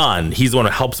Daphne's son. He's the one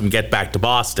who helps him get back to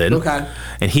Boston. Okay.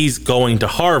 And he's going to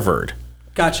Harvard.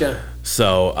 Gotcha.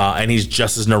 So, and he's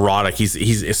just as neurotic.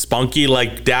 He's spunky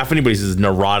like Daphne, but he's as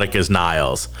neurotic as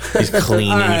Niles. He's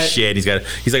cleaning shit. He's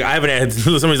like, I haven't.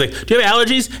 Somebody's like, do you have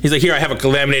allergies? He's like, here, I have a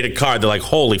laminated card. They're like,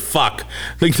 holy fuck.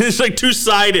 Like, this is like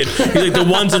 2-sided. He's like, the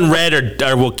ones in red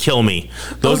will kill me.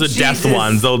 Those are death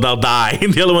ones. They'll die.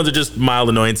 And the other ones are just mild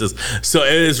annoyances. So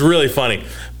it's really funny.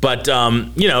 But,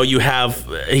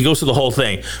 he goes through the whole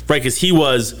thing, right? Because he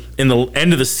was, in the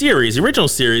end of the series, the original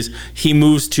series, he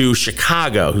moves to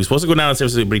Chicago. He was supposed to go down to San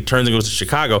Francisco, but he turns and goes to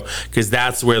Chicago because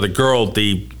that's where the girl,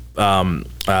 dating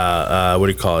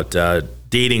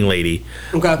lady,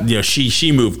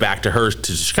 she moved back to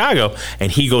Chicago,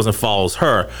 and he goes and follows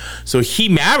her. So he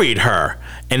married her,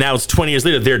 and now it's 20 years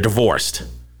later, they're divorced.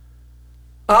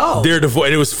 Oh. They're divorced.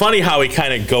 And it was funny how he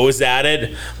kind of goes at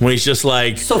it when he's just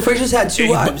like... So Frasier's had 2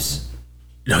 wives?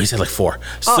 No, he said like 4.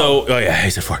 So, he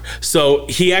said 4. So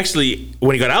he actually,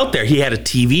 when he got out there, he had a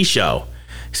TV show.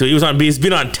 So he's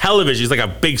been on television. He's like a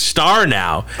big star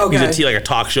now. Okay. He's like a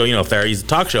talk show, he's a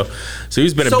talk show. So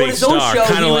he's been a big in his own star. show,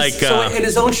 Kind of like so in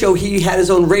his own show, he had his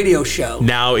own radio show.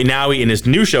 Now he, in his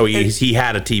new show, he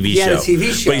had a TV show. He had a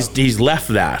TV show. But he's left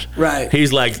that. Right.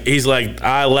 He's like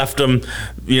I left them.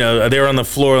 They were on the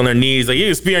floor on their knees. Like, you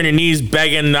just be on your knees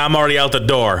begging. I'm already out the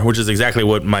door, which is exactly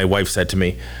what my wife said to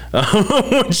me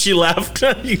when she left.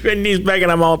 You've been knees begging.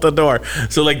 I'm out the door.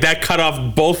 So like that cut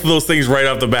off both of those things right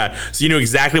off the bat. So you knew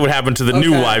exactly what happened to the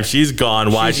new wife. She's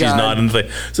gone. Why she's not in the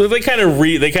thing. So they kind of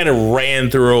ran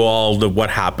through all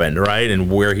what happened, right, and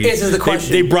where he. Answers the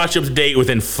question. They brought you up to date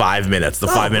within 5 minutes. The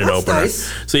 5-minute opener.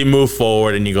 Nice. So you move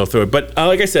forward and you go through it. But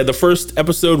like I said, the first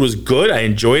episode was good. I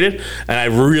enjoyed it, and I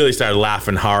really started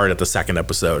laughing hard at the second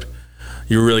episode.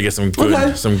 You really get some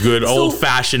good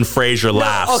old-fashioned Frasier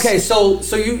laughs. Okay, so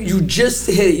you just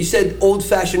hit it. You said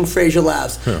old-fashioned Frasier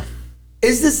laughs. Yeah.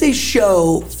 Is this a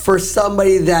show for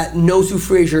somebody that knows who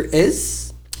Frasier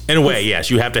is? In a way, yes.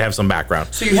 You have to have some background.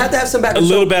 So you have to have some background. A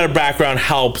little bit of background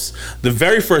helps. The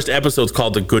very first episode is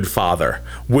called The Good Father,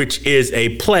 which is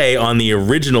a play on the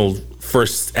original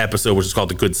first episode, which is called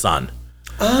The Good Son.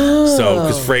 Oh. So,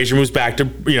 because Frasier moves back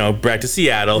to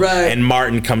Seattle, right. and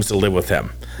Martin comes to live with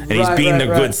him, and he's being the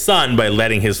good son by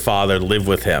letting his father live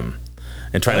with him,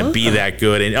 and trying to be that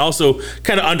good, and also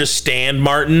kind of understand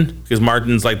Martin, because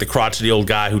Martin's like the crotchety old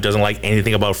guy who doesn't like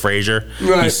anything about Frasier.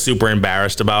 Right. He's super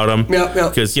embarrassed about him.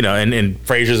 Because and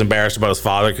Frasier's embarrassed about his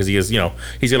father because he is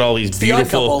he's got all these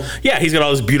beautiful he's got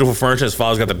all this beautiful furniture. His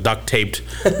father's got the duct taped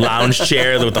lounge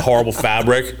chair with the horrible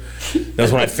fabric. That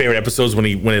was one of my favorite episodes when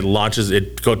it launches,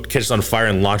 catches on fire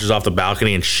and launches off the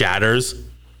balcony and shatters.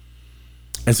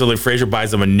 And so like Frasier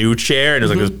buys him a new chair, and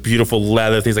there's like this beautiful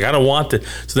leather thing. He's like, I don't want it.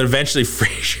 So then eventually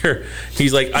Frasier,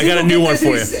 he's like, I got a new one for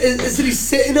you. Is he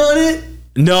sitting on it?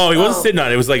 No, he wasn't sitting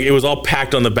on it. It was all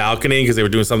packed on the balcony because they were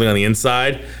doing something on the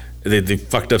inside. They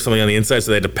fucked up something on the inside,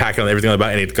 so they had to pack it on everything on the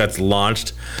back, and it got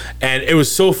launched. And it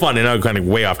was so fun. And I'm kind of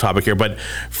way off topic here, but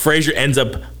Frasier ends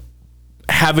up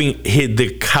having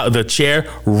the chair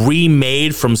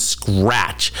remade from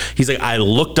scratch. He's like, I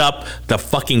looked up the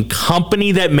fucking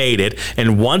company that made it,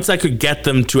 and once I could get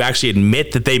them to actually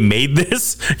admit that they made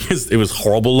this, because it was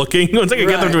horrible looking, once I could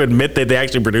get them to admit that they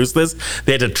actually produced this,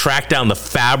 they had to track down the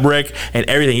fabric and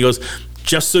everything. He goes,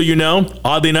 just so you know,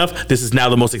 oddly enough, this is now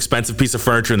the most expensive piece of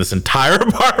furniture in this entire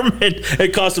apartment.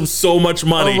 It cost him so much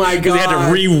money. Oh my God. They had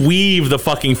to reweave the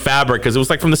fucking fabric because it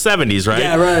was like from the 70s, right?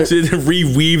 Yeah, right. So they had to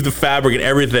reweave the fabric and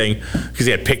everything because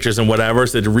he had pictures and whatever.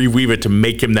 So they had to reweave it to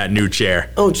make him that new chair.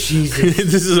 Oh, Jesus.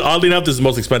 This is, oddly enough, this is the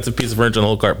most expensive piece of furniture in the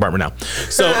whole apartment now.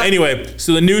 So anyway,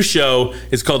 so the new show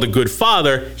is called The Good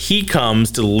Father. He comes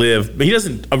to live, but he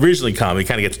doesn't originally come. He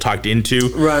kind of gets talked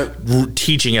into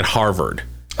teaching at Harvard.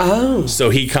 Oh. So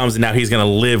he comes and now he's going to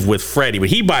live with Freddie, but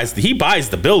he buys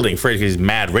the building. Freddie, because he's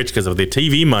mad rich because of the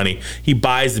TV money. He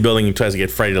buys the building and tries to get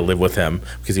Freddie to live with him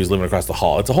because he was living across the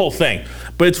hall. It's a whole thing,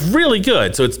 but it's really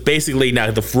good. So it's basically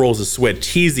now the roles are switched.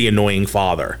 He's the annoying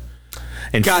father,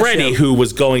 and Freddie, who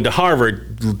was going to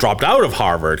Harvard, dropped out of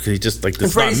Harvard because he's just like,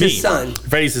 this is not me. His son.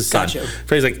 Freddie's his son.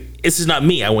 Freddie's like, this is not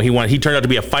me. He turned out to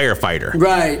be a firefighter.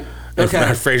 Right. Okay. And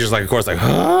Frasier's like, of course, like,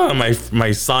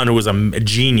 my son, who was a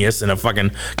genius and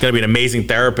gonna be an amazing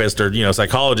therapist or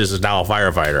psychologist, is now a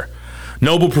firefighter.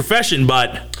 Noble profession,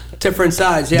 but different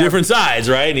sides. Yeah, different sides,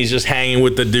 right? And he's just hanging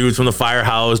with the dudes from the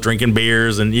firehouse, drinking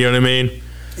beers, and you know what I mean.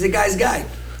 He's a guy's guy.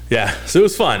 Yeah, so it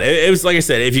was fun. It was, like I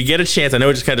said, if you get a chance, I know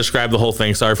I just kind of described the whole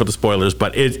thing. Sorry for the spoilers,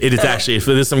 but it is actually,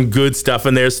 there's some good stuff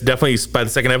in there. It's definitely, by the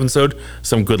second episode,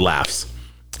 some good laughs.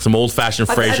 Some old-fashioned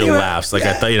Frasier laughs. Like,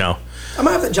 I thought, I'm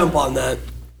gonna have to jump on that.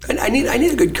 I need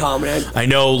a good comedy. I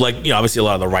know, obviously a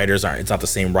lot of the writers aren't. It's not the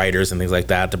same writers and things like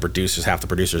that. Half the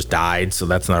producers died, so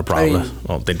that's not a problem.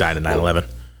 They died in 9/11.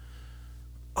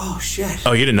 Oh shit!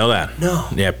 Oh, you didn't know that? No.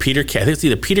 Yeah, I think it's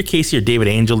either Peter Casey or David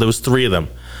Angel. There was 3 of them.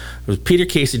 It was Peter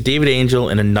Casey, David Angel,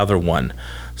 and another one.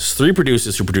 There's 3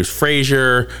 producers who produced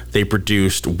Frasier. They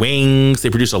produced Wings. They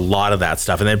produced a lot of that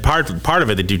stuff, and then part of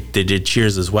it they did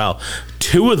Cheers as well.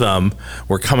 2 of them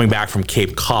were coming back from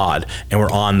Cape Cod and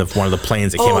were on one of the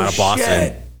planes that came out of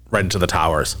Boston right into the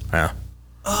towers. Yeah.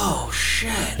 Oh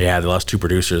shit. Yeah, they lost 2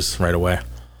 producers right away.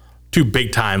 2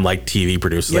 big time TV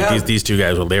producers. Yeah. Like these 2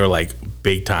 guys, they were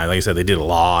big time. Like I said, they did a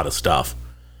lot of stuff.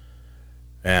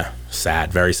 Yeah,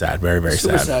 sad, very sad, very, very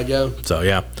Super sad. sad, yeah. So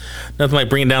yeah, nothing like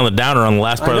bringing down the downer on the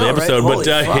last part of the episode, right? but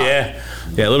yeah,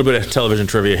 a little bit of television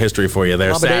trivia history for you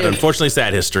there. Sad, unfortunately,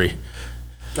 sad history.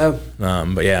 Oh.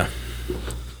 But yeah,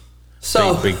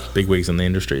 so big wigs in the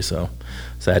industry. So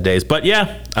sad days, but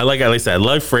yeah, I love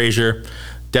Frasier.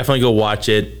 Definitely go watch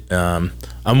it. I'm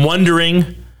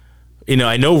wondering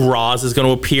I know Roz is going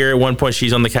to appear at one point.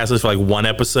 She's on the cast list for like one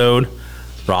episode.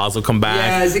 Roz will come back.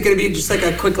 Yeah, is it going to be just like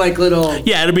a quick, like, little...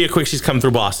 Yeah, it'll be a quick... She's come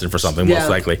through Boston for something, most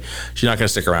likely. She's not going to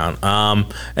stick around.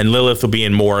 And Lilith will be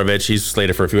in more of it. She's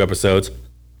slated for a few episodes.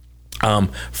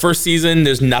 First season,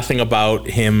 there's nothing about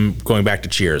him going back to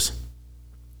Cheers.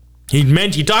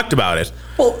 He talked about it.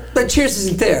 Well, but Cheers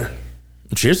isn't there.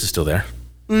 Cheers is still there.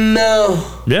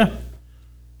 No. Yeah.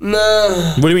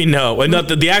 No. What do you mean no? Well, not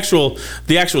the actual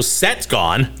set's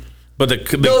gone. But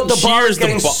the bar is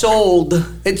getting sold.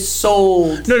 It's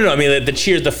sold. No. I mean the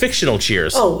Cheers, the fictional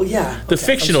Cheers. Oh yeah, the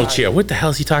fictional Cheers. What the hell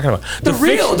is he talking about? The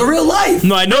real life.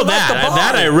 No, I know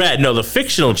that I read. No, the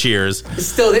fictional Cheers. It's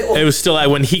still. It was still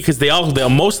when because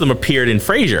most of them appeared in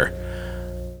Frasier.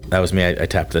 That was me. I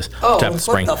tapped this. Tapped the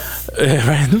spring.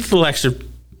 Right, a little extra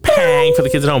pang for the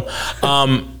kids at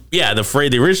home. Yeah, the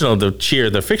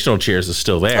fictional Cheers is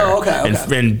still there. Oh, okay.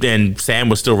 And Sam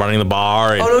was still running the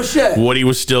bar. And no shit. Woody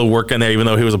was still working there, even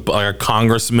though he was a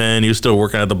congressman. He was still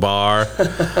working at the bar.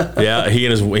 Yeah, he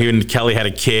and Kelly had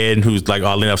a kid who's like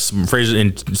oddly enough. Fraser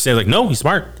and Sam's like, no, he's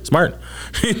smart.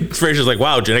 Fraser's like,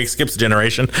 wow, Jake skips a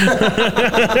generation.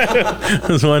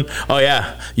 This one. Oh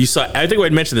yeah, you saw. I think I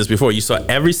had mentioned this before. You saw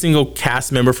every single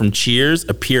cast member from Cheers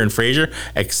appear in Frasier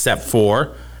except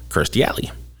for Kirstie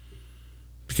Alley.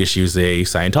 Because she was a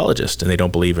Scientologist and they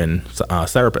don't believe in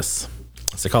therapists,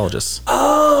 psychologists.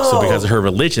 Oh. So because of her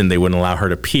religion, they wouldn't allow her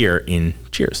to appear in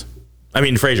Cheers. I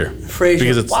mean, Frasier.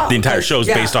 Because the entire show is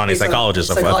based on a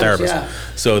psychologist, a therapist. Yeah.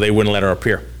 So they wouldn't let her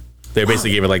appear. They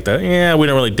basically gave it like we don't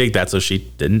really dig that, so she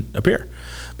didn't appear.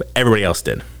 But everybody else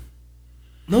did.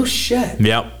 No shit.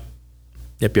 Yep.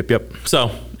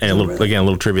 So, and a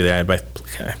little trivia there. I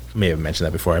may have mentioned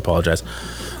that before. I apologize.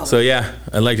 So yeah,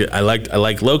 I liked it. I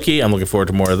like Loki. I'm looking forward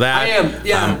to more of that. I am.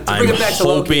 Yeah. I'm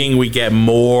hoping we get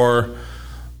more.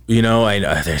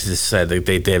 There's this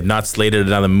they have not slated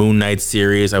another Moon Knight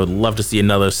series. I would love to see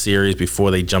another series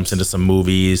before they jumps into some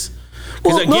movies.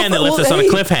 Because they left us on a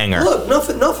cliffhanger. Look, not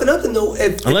for nothing though.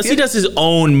 Unless he does his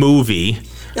own movie.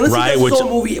 Unless he does his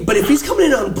own movie. But if he's coming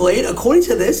in on Blade, according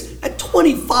to this, at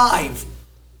 25.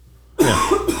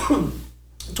 Yeah.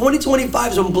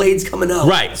 2025 is when Blade's coming out.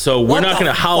 Right. So we're not going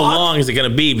to, how long is it going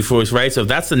to be before it's right? So if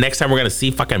that's the next time we're going to see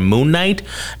fucking Moon Knight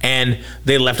and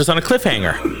they left us on a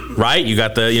cliffhanger, right? You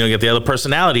got the other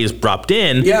personalities dropped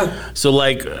in. Yeah. So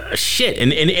shit.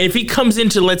 And if he comes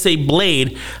into, let's say,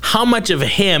 Blade, how much of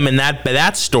him and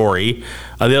that story,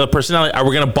 the other personality, are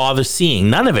we going to bother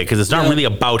seeing? None of it, because it's not really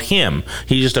about him.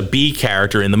 He's just a B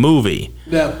character in the movie.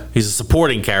 Yeah. He's a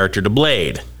supporting character to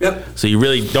Blade. Yep. So you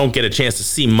really don't get a chance to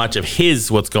see much of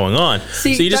what's going on. So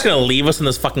you're just going to leave us in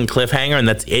this fucking cliffhanger and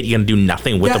that's it? You're going to do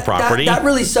nothing with the property? That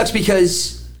really sucks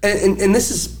because, and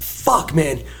this is, fuck,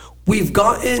 man. We've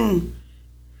gotten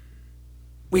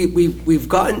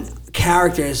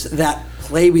characters that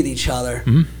play with each other,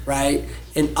 right?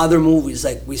 In other movies,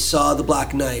 like we saw The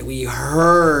Black Knight, we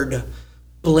heard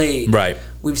Blade, right?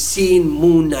 We've seen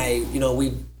Moon Knight.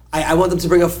 I want them to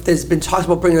bring up. There's been talks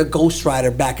about bringing a Ghost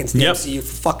Rider back into the MCU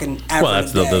for fucking ever. Well,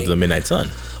 that's the Midnight Sun.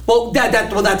 Well,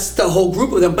 that's the whole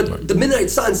group of them. But the Midnight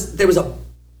Suns,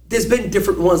 there's been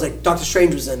different ones. Like Doctor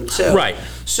Strange was in them too. Right.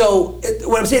 So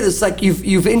what I'm saying is, like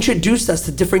you've introduced us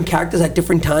to different characters at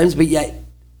different times, but yet,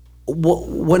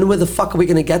 when the fuck are we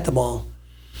gonna get them all?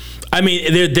 I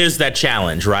mean, there's that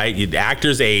challenge, right? The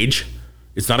actors age.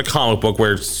 It's not a comic book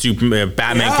where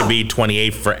Batman can be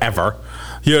 28 forever.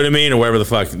 You know what I mean? Or whatever the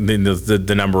fuck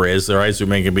the number is, all right?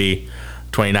 Superman can be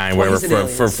 29, whatever,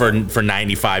 for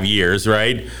 95 years,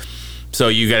 right? So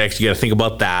you got to think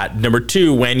about that. Number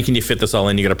two, when can you fit this all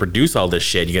in? You got to produce all this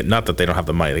shit. Not that they don't have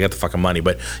the money. They got the fucking money.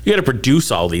 But you got to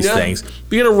produce all these things.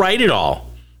 You got to write it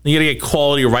all. You gotta get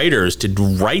quality writers to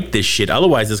write this shit.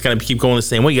 Otherwise, it's gonna keep going the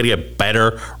same way. You gotta get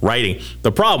better writing.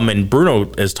 The problem, and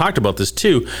Bruno has talked about this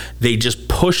too, they just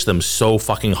push them so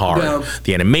fucking hard. Yeah.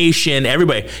 The animation,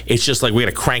 everybody, it's just like we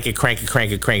gotta crank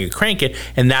it,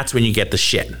 and that's when you get the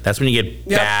shit. That's when you get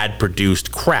bad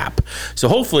produced crap. So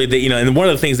hopefully, and one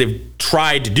of the things they've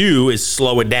tried to do is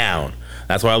slow it down.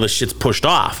 That's why all this shit's pushed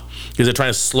off. Because they're trying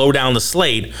to slow down the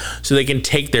slate so they can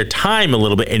take their time a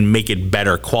little bit and make it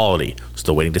better quality.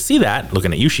 Still waiting to see that.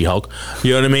 Looking at you, She-Hulk.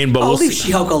 You know what I mean? But I'll leave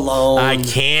She-Hulk alone. I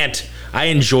can't. I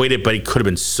enjoyed it, but it could have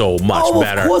been so much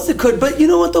better. Of course it could. But you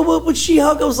know what, though? With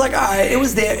She-Hulk, I was like, all right, it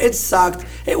was there. It sucked.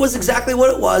 It was exactly what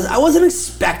it was. I wasn't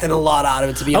expecting a lot out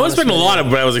of it, to be honest. I wasn't expecting a lot of it,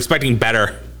 but I was expecting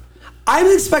better. I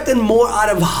was expecting more out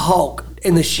of Hulk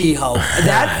in the She-Hulk.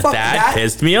 That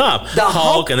pissed me off. The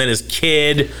Hulk and then his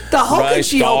kid. The Hulk and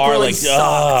She-Hulk really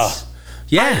sucked.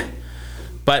 Yeah.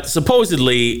 But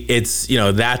supposedly it's,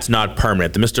 that's not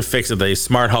permanent. The Mr. Fix-It, the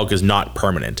Smart Hulk is not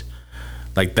permanent.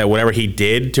 Like that, whatever he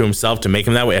did to himself to make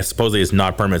him that way, supposedly is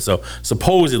not permanent. So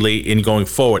supposedly, in going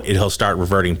forward, he'll start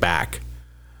reverting back.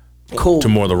 Cool. To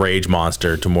more the rage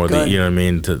monster, to more the, you know what I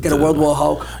mean? To get a World War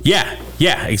Hulk.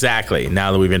 Yeah, exactly.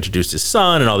 Now that we've introduced his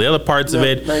son and all the other parts of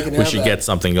it, we should get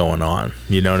something going on.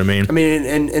 You know what I mean? I mean,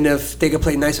 and if they could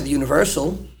play nice with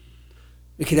Universal,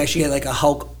 we could actually get like a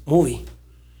Hulk movie.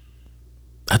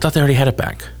 I thought they already had it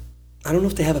back. I don't know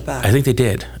if they have it back. I think they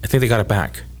did. I think they got it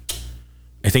back.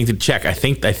 I think to check. I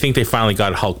think they finally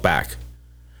got Hulk back.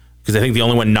 Because I think the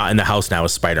only one not in the house now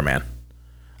is Spider-Man.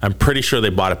 I'm pretty sure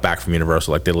they bought it back from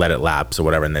Universal, like they let it lapse or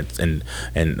whatever,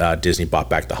 and Disney bought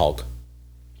back the Hulk.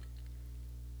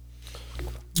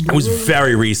 It was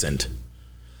very recent.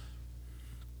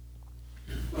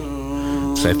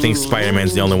 So I think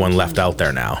Spider-Man's the only one left out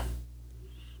there now.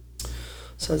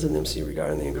 Sons of the MC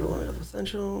regarding the incredible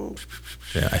potential.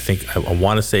 Yeah, I think I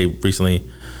want to say recently.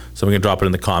 Someone can drop it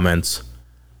in the comments.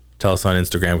 Tell us on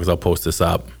Instagram because I'll post this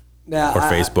up. Yeah, or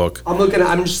Facebook.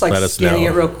 I'm just like let us scanning know.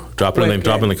 it real quick. Drop it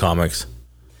in the comics.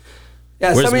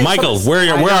 Yeah, where's Michael? Where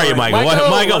are you, Michael?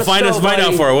 Michael, find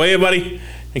out for it, will you, buddy?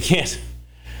 I can't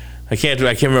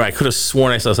remember. I could have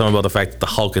sworn I saw something about the fact that the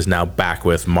Hulk is now back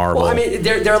with Marvel. Well, I mean,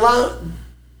 they're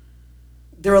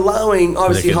allowing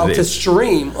obviously Hulk to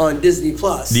stream on Disney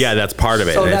Plus. Yeah, that's part of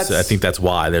it. So I think that's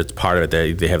why. That's part of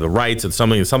it. They have the rights, and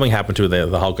something happened to it.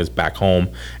 The Hulk is back home,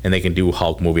 and they can do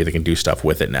Hulk movie. They can do stuff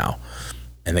with it now.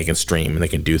 And they can stream and they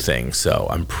can do things. So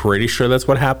I'm pretty sure that's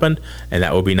what happened. And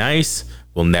that would be nice.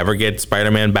 We'll never get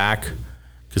Spider-Man back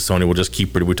because Sony will just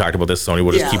keep, we talked about this, Sony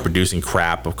will just keep producing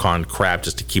crap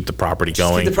just to keep the property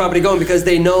going. Keep the property going because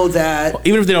they know that.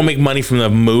 Even if they don't make money from the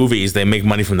movies, they make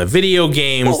money from the video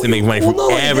games. They make money from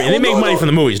everything. They make money from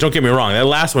the movies. Don't get me wrong. That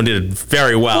last one did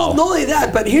very well. Well, not only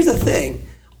that, but here's the thing.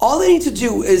 All they need to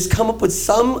do is come up with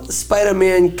some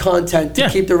Spider-Man content to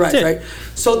keep the rights, right?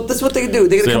 So that's what they can do.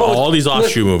 They're gonna come up with all these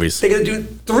offshoot movies. They're gonna do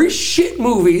 3 shit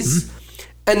movies,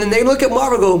 and then they look at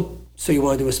Marvel and go, "So you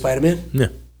want to do a Spider-Man? Yeah.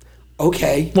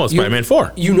 Okay. Well, Spider-Man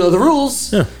 4. You know the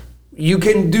rules. Yeah. You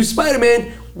can do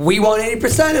Spider-Man. We want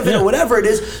 80% of it or whatever it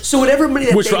is. So whatever money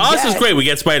that which for us is great. We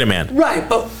get Spider-Man. Right,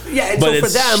 but yeah, but so it's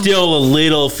for them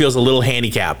still feels a little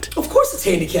handicapped. Of course it's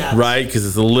handicapped. Right, because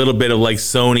it's a little bit of like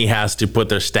Sony has to put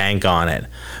their stank on it.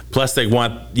 Plus they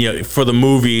want, for the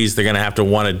movies, they're going to have to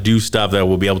want to do stuff that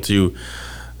will be able to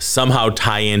somehow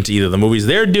tie into either the movies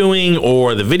they're doing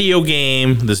or the video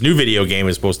game. This new video game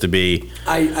is supposed to be.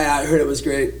 I heard it was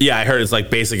great. Yeah, I heard it's like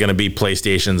basically going to be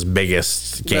PlayStation's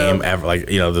biggest game ever. Like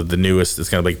the newest. It's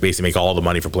going to basically make all the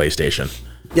money for PlayStation.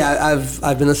 Yeah,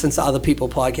 I've been listening to other people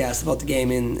podcasts about the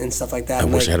game and stuff like that. I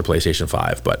wish I had a PlayStation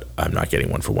 5, but I'm not getting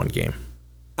one for one game.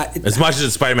 As much as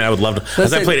it's Spider-Man, I would love to.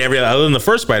 Because I played other than the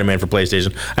first Spider-Man for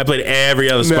PlayStation, I played every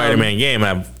other Spider-Man game,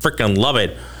 and I freaking love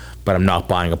it. But I'm not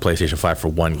buying a PlayStation 5 for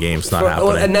one game. It's not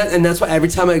happening. And that's why every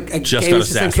time a just game got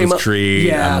Assassin's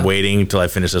Creed. I'm waiting until I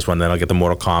finish this one, then I'll get the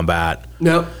Mortal Kombat.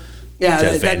 No.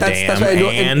 Yeah, that's what I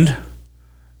know.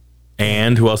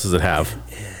 And who else does it have?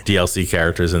 DLC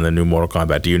characters in the new Mortal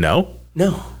Kombat. Do you know?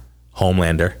 No.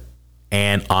 Homelander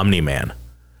and Omni-Man.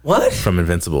 What? From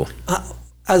Invincible.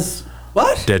 As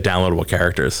what? They're downloadable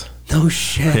characters. No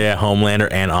shit. Yeah, Homelander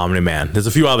and Omni-Man. There's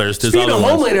a few others. Speaking of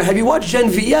Homelander, have you watched Gen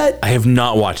V yet? I have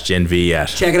not watched Gen V yet.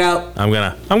 Check it out. I'm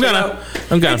gonna.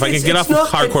 If I can get off of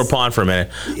hardcore pawn for a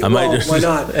minute, I might just. Why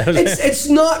not? It's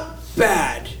not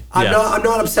bad. I'm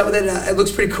not upset with it. It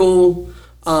looks pretty cool.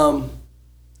 I've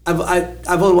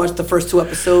only watched the first 2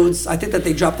 episodes. I think that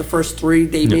they dropped the first 3.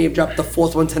 They may have dropped the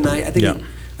 4th one tonight. I think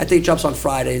it drops on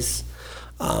Fridays.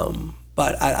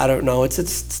 But I don't know.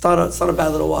 It's not a bad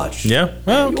little watch. Yeah,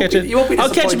 well, I'll catch it. I'll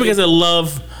catch it because I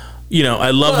love,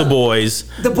 the boys.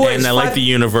 The boys, and I like the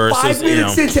universe. 5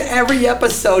 minutes into every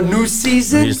episode, new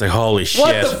season. You're just like, holy shit!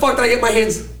 What the fuck did I get my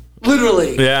hands?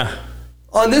 Literally. Yeah.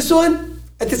 On this one,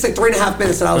 I think it's like 3.5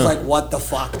 minutes, and I was like, what the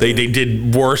fuck? They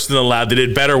did worse than the lab. They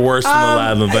did better worse than the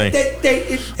lab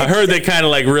thing. I heard they kind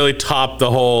of like really topped the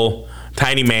whole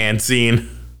Tiny Man scene.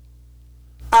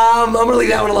 I'm gonna leave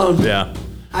that one alone. Yeah.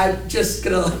 I'm just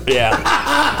gonna.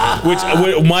 Yeah. Which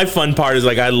my fun part is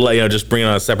like just bringing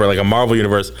on a separate like a Marvel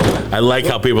universe. I like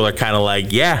how people are kind of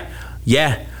like yeah,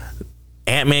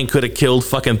 Ant-Man could have killed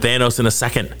fucking Thanos in a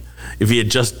second if he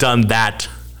had just done that.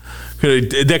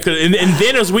 And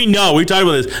Thanos, we talked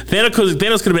about this.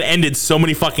 Thanos could have been ended so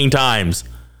many fucking times.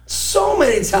 So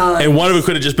many times. And one of it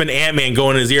could have just been Ant-Man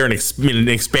going in his ear and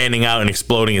expanding out and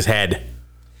exploding his head.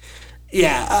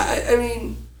 Yeah, I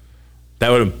mean. That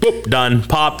would have boop, done,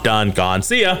 pop, done, gone.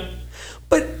 See ya.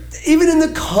 But even in the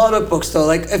comic books, though,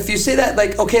 like if you say that,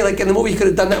 like okay, like in the movie you could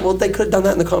have done that. Well, they could have done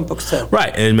that in the comic books too.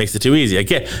 Right, and it makes it too easy.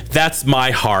 Again, that's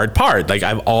my hard part. Like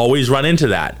I've always run into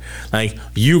that. Like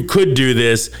you could do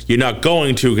this, you're not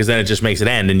going to, because then it just makes it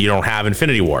end, and you don't have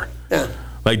Infinity War. Yeah.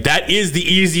 Like that is the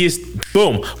easiest.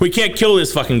 Boom, we can't kill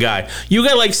this fucking guy. You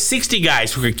got like 60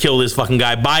 guys who could kill this fucking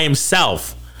guy by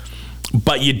himself,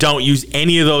 but you don't use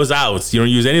any of those outs. You don't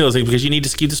use any of those things because you need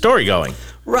to keep the story going.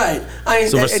 Right. I mean,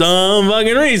 So for some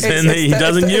fucking reason, he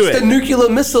doesn't use it. It's the nuclear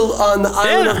missile on the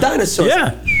island of dinosaurs.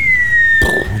 Yeah.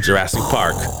 Jurassic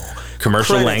Park.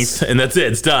 Commercial Credits. length, and that's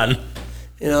it. It's done.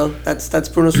 You know, that's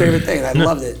Bruno's favorite thing. And I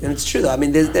loved it, and it's true though. I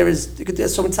mean, you could do it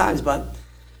so many times, but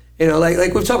you know, like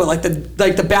we've talked about, like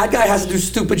the bad guy has to do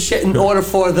stupid shit in order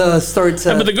for the story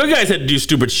to. But the good guys had to do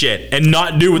stupid shit and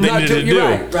not do what they needed to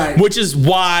do. Right. Which is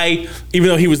why, even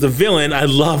though he was the villain, I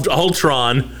loved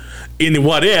Ultron in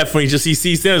What If, when he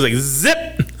sees Thanos, like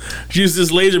zip, uses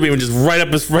this laser beam and just right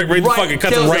the fucking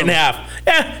cuts him right in half.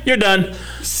 Yeah, you're done.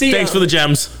 See ya. Thanks for the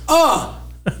gems. Oh,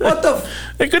 what the?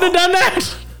 They could have done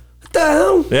that. What the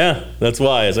hell? Yeah, that's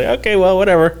why. It's like, okay, well,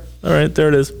 whatever. All right, there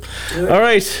it is. All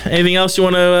right. Anything else you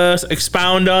want to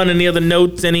expound on? Any other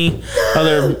notes? Any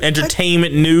other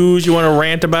entertainment news you want to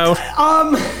rant about?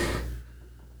 I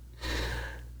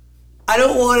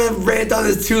don't want to rant on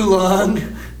this too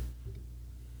long.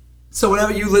 So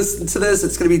whenever you listen to this,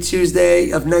 it's going to be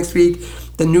Tuesday of next week.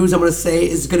 The news I'm going to say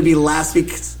is going to be last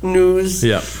week's news.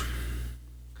 Yeah.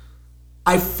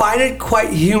 I find it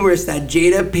quite humorous that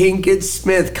Jada Pinkett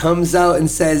Smith comes out and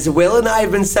says, Will and I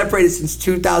have been separated since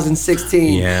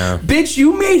 2016. Yeah. Bitch,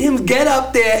 you made him get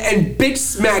up there and bitch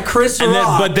smack Chris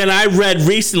Rock. But then I read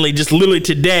recently, just literally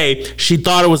today, she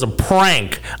thought it was a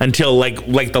prank until like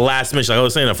the last minute. She's like, oh,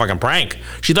 this ain't a fucking prank.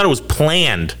 She thought it was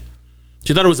planned.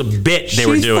 She thought it was a bit they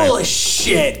were doing. She's full of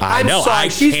shit. I know. Sorry.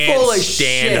 She's full of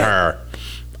stand shit. her.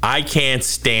 I can't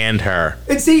stand her.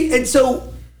 And so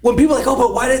when people are like, oh,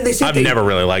 but why didn't they say I've never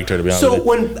really liked her, to be honest So with you.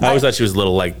 when I always thought she was a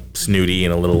little like snooty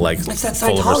and a little like It's that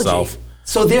full of Scientology. herself.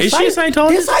 So they're Is she a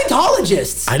Scientologist? They're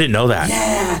Scientologists. I didn't know that.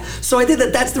 Yeah. So I think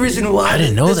that's the reason why I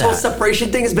didn't know this whole that.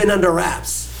 separation thing has been under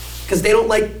wraps. Because they don't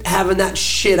like having that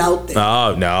shit out there.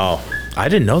 Oh, no. I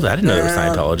didn't know that. I didn't know they were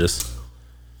Yeah. Scientologists.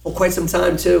 For quite some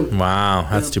time, too. Wow.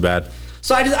 That's too bad.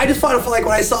 So I just found it like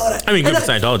when I saw that. I mean, good and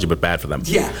for Scientology, but bad for them.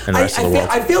 Yeah. And the rest of the world.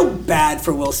 I feel bad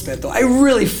for Will Smith, though. I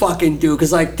really fucking do.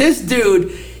 Because, like, this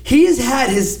dude, he has had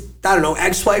his, I don't know,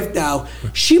 ex-wife now.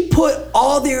 She put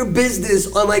all their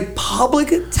business on, like, public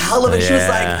television. She was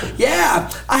like,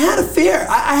 yeah, I had an affair.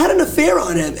 I had an affair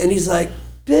on him. And he's like,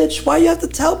 bitch, why you have to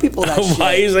tell people that shit?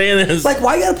 Why are you saying this? Like,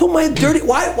 why you gotta put my dirty...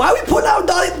 Why are we putting out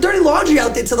dirty laundry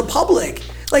out there to the public?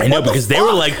 Like, I know, what the because they were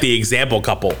fuck? like the example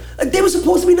couple. Like, they were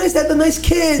supposed to be nice. They had the nice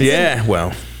kids. Yeah,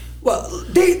 well, Well,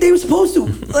 they were supposed to.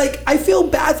 Like, I feel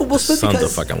bad for Will Smith son's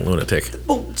because... a fucking lunatic.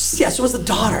 Well, yeah, so was the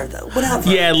daughter, though. Whatever.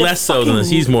 Yeah, They're less so than this.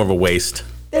 fucking- He's more of a waste.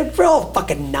 They're all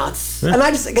fucking nuts. And I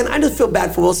just feel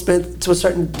bad for Will Smith to a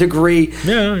certain degree.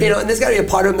 Yeah. You know, and there's got to be a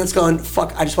part of him that's gone,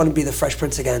 fuck, I just want to be the Fresh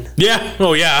Prince again. Yeah.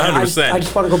 Oh, yeah, 100%. I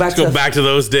just want to go back Let's go back to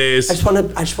those days. I just want to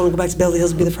go back to Beverly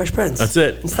Hills and be the Fresh Prince. That's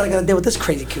it. Instead, I got to deal with this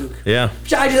crazy kook. Yeah.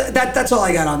 That's all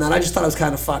I got on that. I just thought it was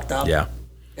kind of fucked up. Yeah.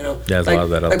 You know? Yeah, there's a lot of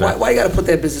that out there. Why you got to put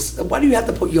their business? Why do you have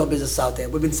to put your business out there?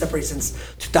 We've been separated since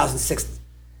 2006.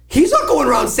 He's not going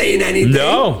around saying anything.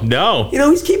 No. You know,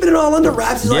 he's keeping it all under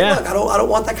wraps. He's Yeah. like, look, I don't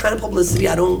want that kind of publicity.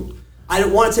 I don't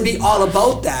want it to be all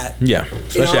about that. Yeah,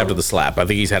 especially know? after the slap. I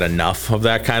think he's had enough of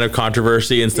that kind of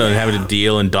controversy instead of having to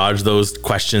deal and dodge those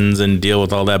questions and deal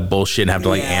with all that bullshit and have to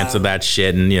like answer that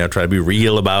shit and, you know, try to be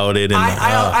real about it. And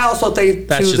I also think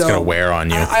that's too, just though, going to wear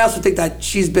on you. I also think that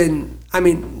she's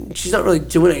not really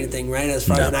doing anything, right? As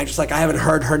far as an actress, like I haven't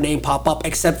heard her name pop up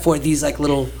except for these like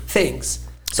little things.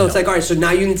 So it's like, all right, so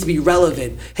now you need to be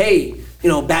relevant. Hey, you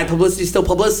know, bad publicity is still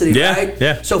publicity, right?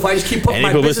 Yeah. So if I just keep putting Any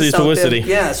my publicity business is publicity. out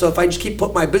there, so if I just keep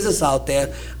putting my business out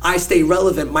there, I stay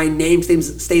relevant. My name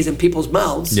stays in people's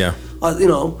mouths. Yeah. You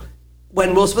know,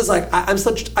 when Will Smith's like, I'm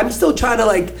still trying to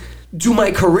like do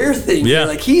my career thing. Yeah.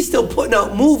 Like he's still putting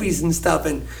out movies and stuff,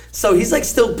 and so he's like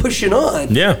still pushing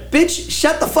on. Yeah. Bitch,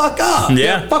 shut the fuck up.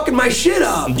 Yeah. You're fucking my shit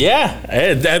up.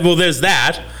 Yeah. Well, there's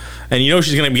that. And you know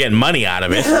she's going to be getting money out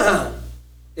of it.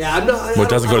 Yeah, I'm not. Well, it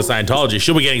doesn't go to Scientology.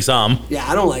 She'll be getting some. Yeah,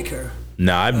 I don't like her.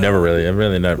 No, I've never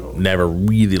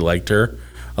really liked her.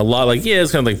 A lot, like, yeah,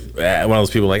 it's kind of like one of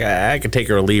those people like, I could take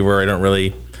her or leave her. I don't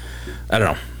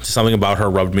know. Something about her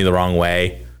rubbed me the wrong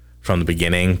way from the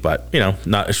beginning, but, you know,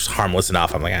 it's harmless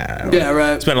enough. I'm like, I don't know. Yeah,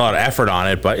 right. Spent a lot of effort on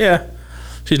it, but yeah,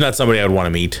 she's not somebody I would want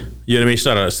to meet. You know what I mean? She's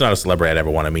not a celebrity I'd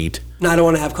ever want to meet. No, I don't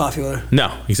want to have coffee with her.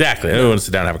 No, exactly. I don't want to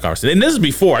sit down and have a conversation. And this is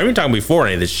before. I'm even talking before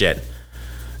any of this shit.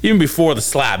 even before the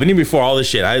slap, and even before all this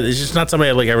shit. It's just not somebody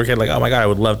I ever get like, oh my god, I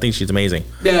would think she's amazing.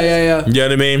 Yeah. You know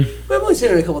what I mean? I've only seen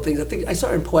her in a couple of things. I think I saw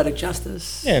her in Poetic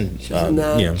Justice. Yeah, and she was in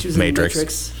that. She was Matrix. in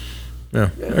Matrix. Yeah.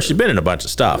 Well, she's been in a bunch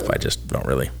of stuff. I just don't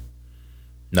really.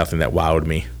 Nothing that wowed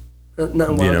me. Not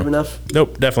wowed enough.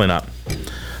 Nope, definitely not.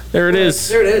 There it is.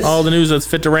 There it is. All the news that's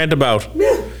fit to rant about.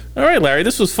 Yeah. All right, Larry,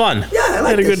 this was fun. Yeah, I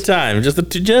had a good time. Just the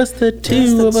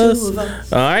two of us.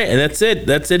 All right, and that's it.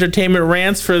 That's Entertainment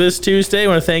Rants for this Tuesday. I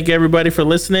want to thank everybody for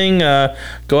listening.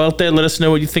 Go out there, let us know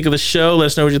what you think of the show. Let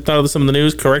us know what you thought of some of the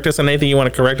news. Correct us on anything you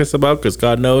want to correct us about, because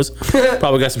God knows,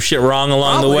 probably got some shit wrong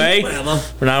along the way. Whatever.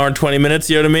 For an hour and 20 minutes,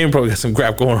 you know what I mean? Probably got some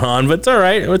crap going on, but it's all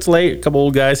right. It's late. A couple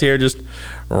old guys here just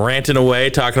ranting away,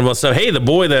 talking about stuff. Hey, the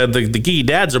geeky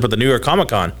dads are up at the New York Comic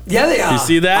Con. Yeah, they are. You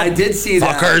see that? I did see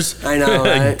that. Fuckers. I know,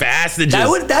 right? Bastards.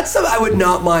 That's something I would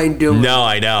not mind doing. No,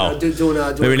 I know.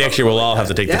 Maybe next year we'll all have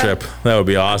to take the trip. That would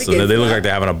be awesome. They look like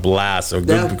they're having a blast. So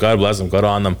God bless them. Good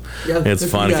on them. Yeah, it's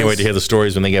fun. I can't wait to hear the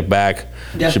stories when they get back.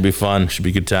 Yeah. Should be fun. Should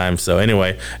be a good time. So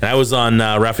anyway, and I was on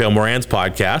Raphael Moran's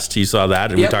podcast. You saw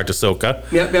that, and we talked to Soka.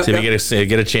 So if you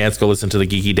get a chance, go listen to the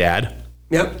Geeky Dad.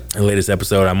 Yep. The latest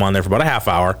episode. I'm on there for about a half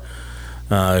hour.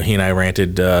 He and I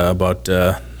ranted about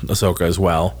Ahsoka as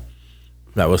well.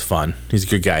 That was fun. He's a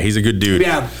good guy. He's a good dude.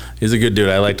 Yeah. He's a good dude.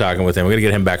 I like talking with him. We're going to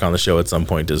get him back on the show at some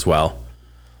point as well.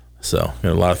 So,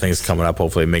 a lot of things coming up.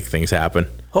 Hopefully make things happen.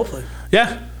 Hopefully.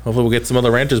 Yeah. Hopefully we'll get some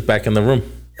other ranters back in the room.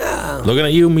 Yeah. Looking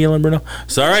at you, Mila and Bruno.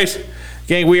 So, all right.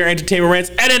 Gang, we are Entertainment Rants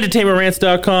at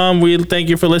entertainmentrants.com. We thank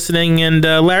you for listening. And,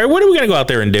 Larry, what are we going to go out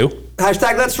there and do?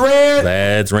 #Let's rant.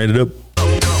 Let's rant it up.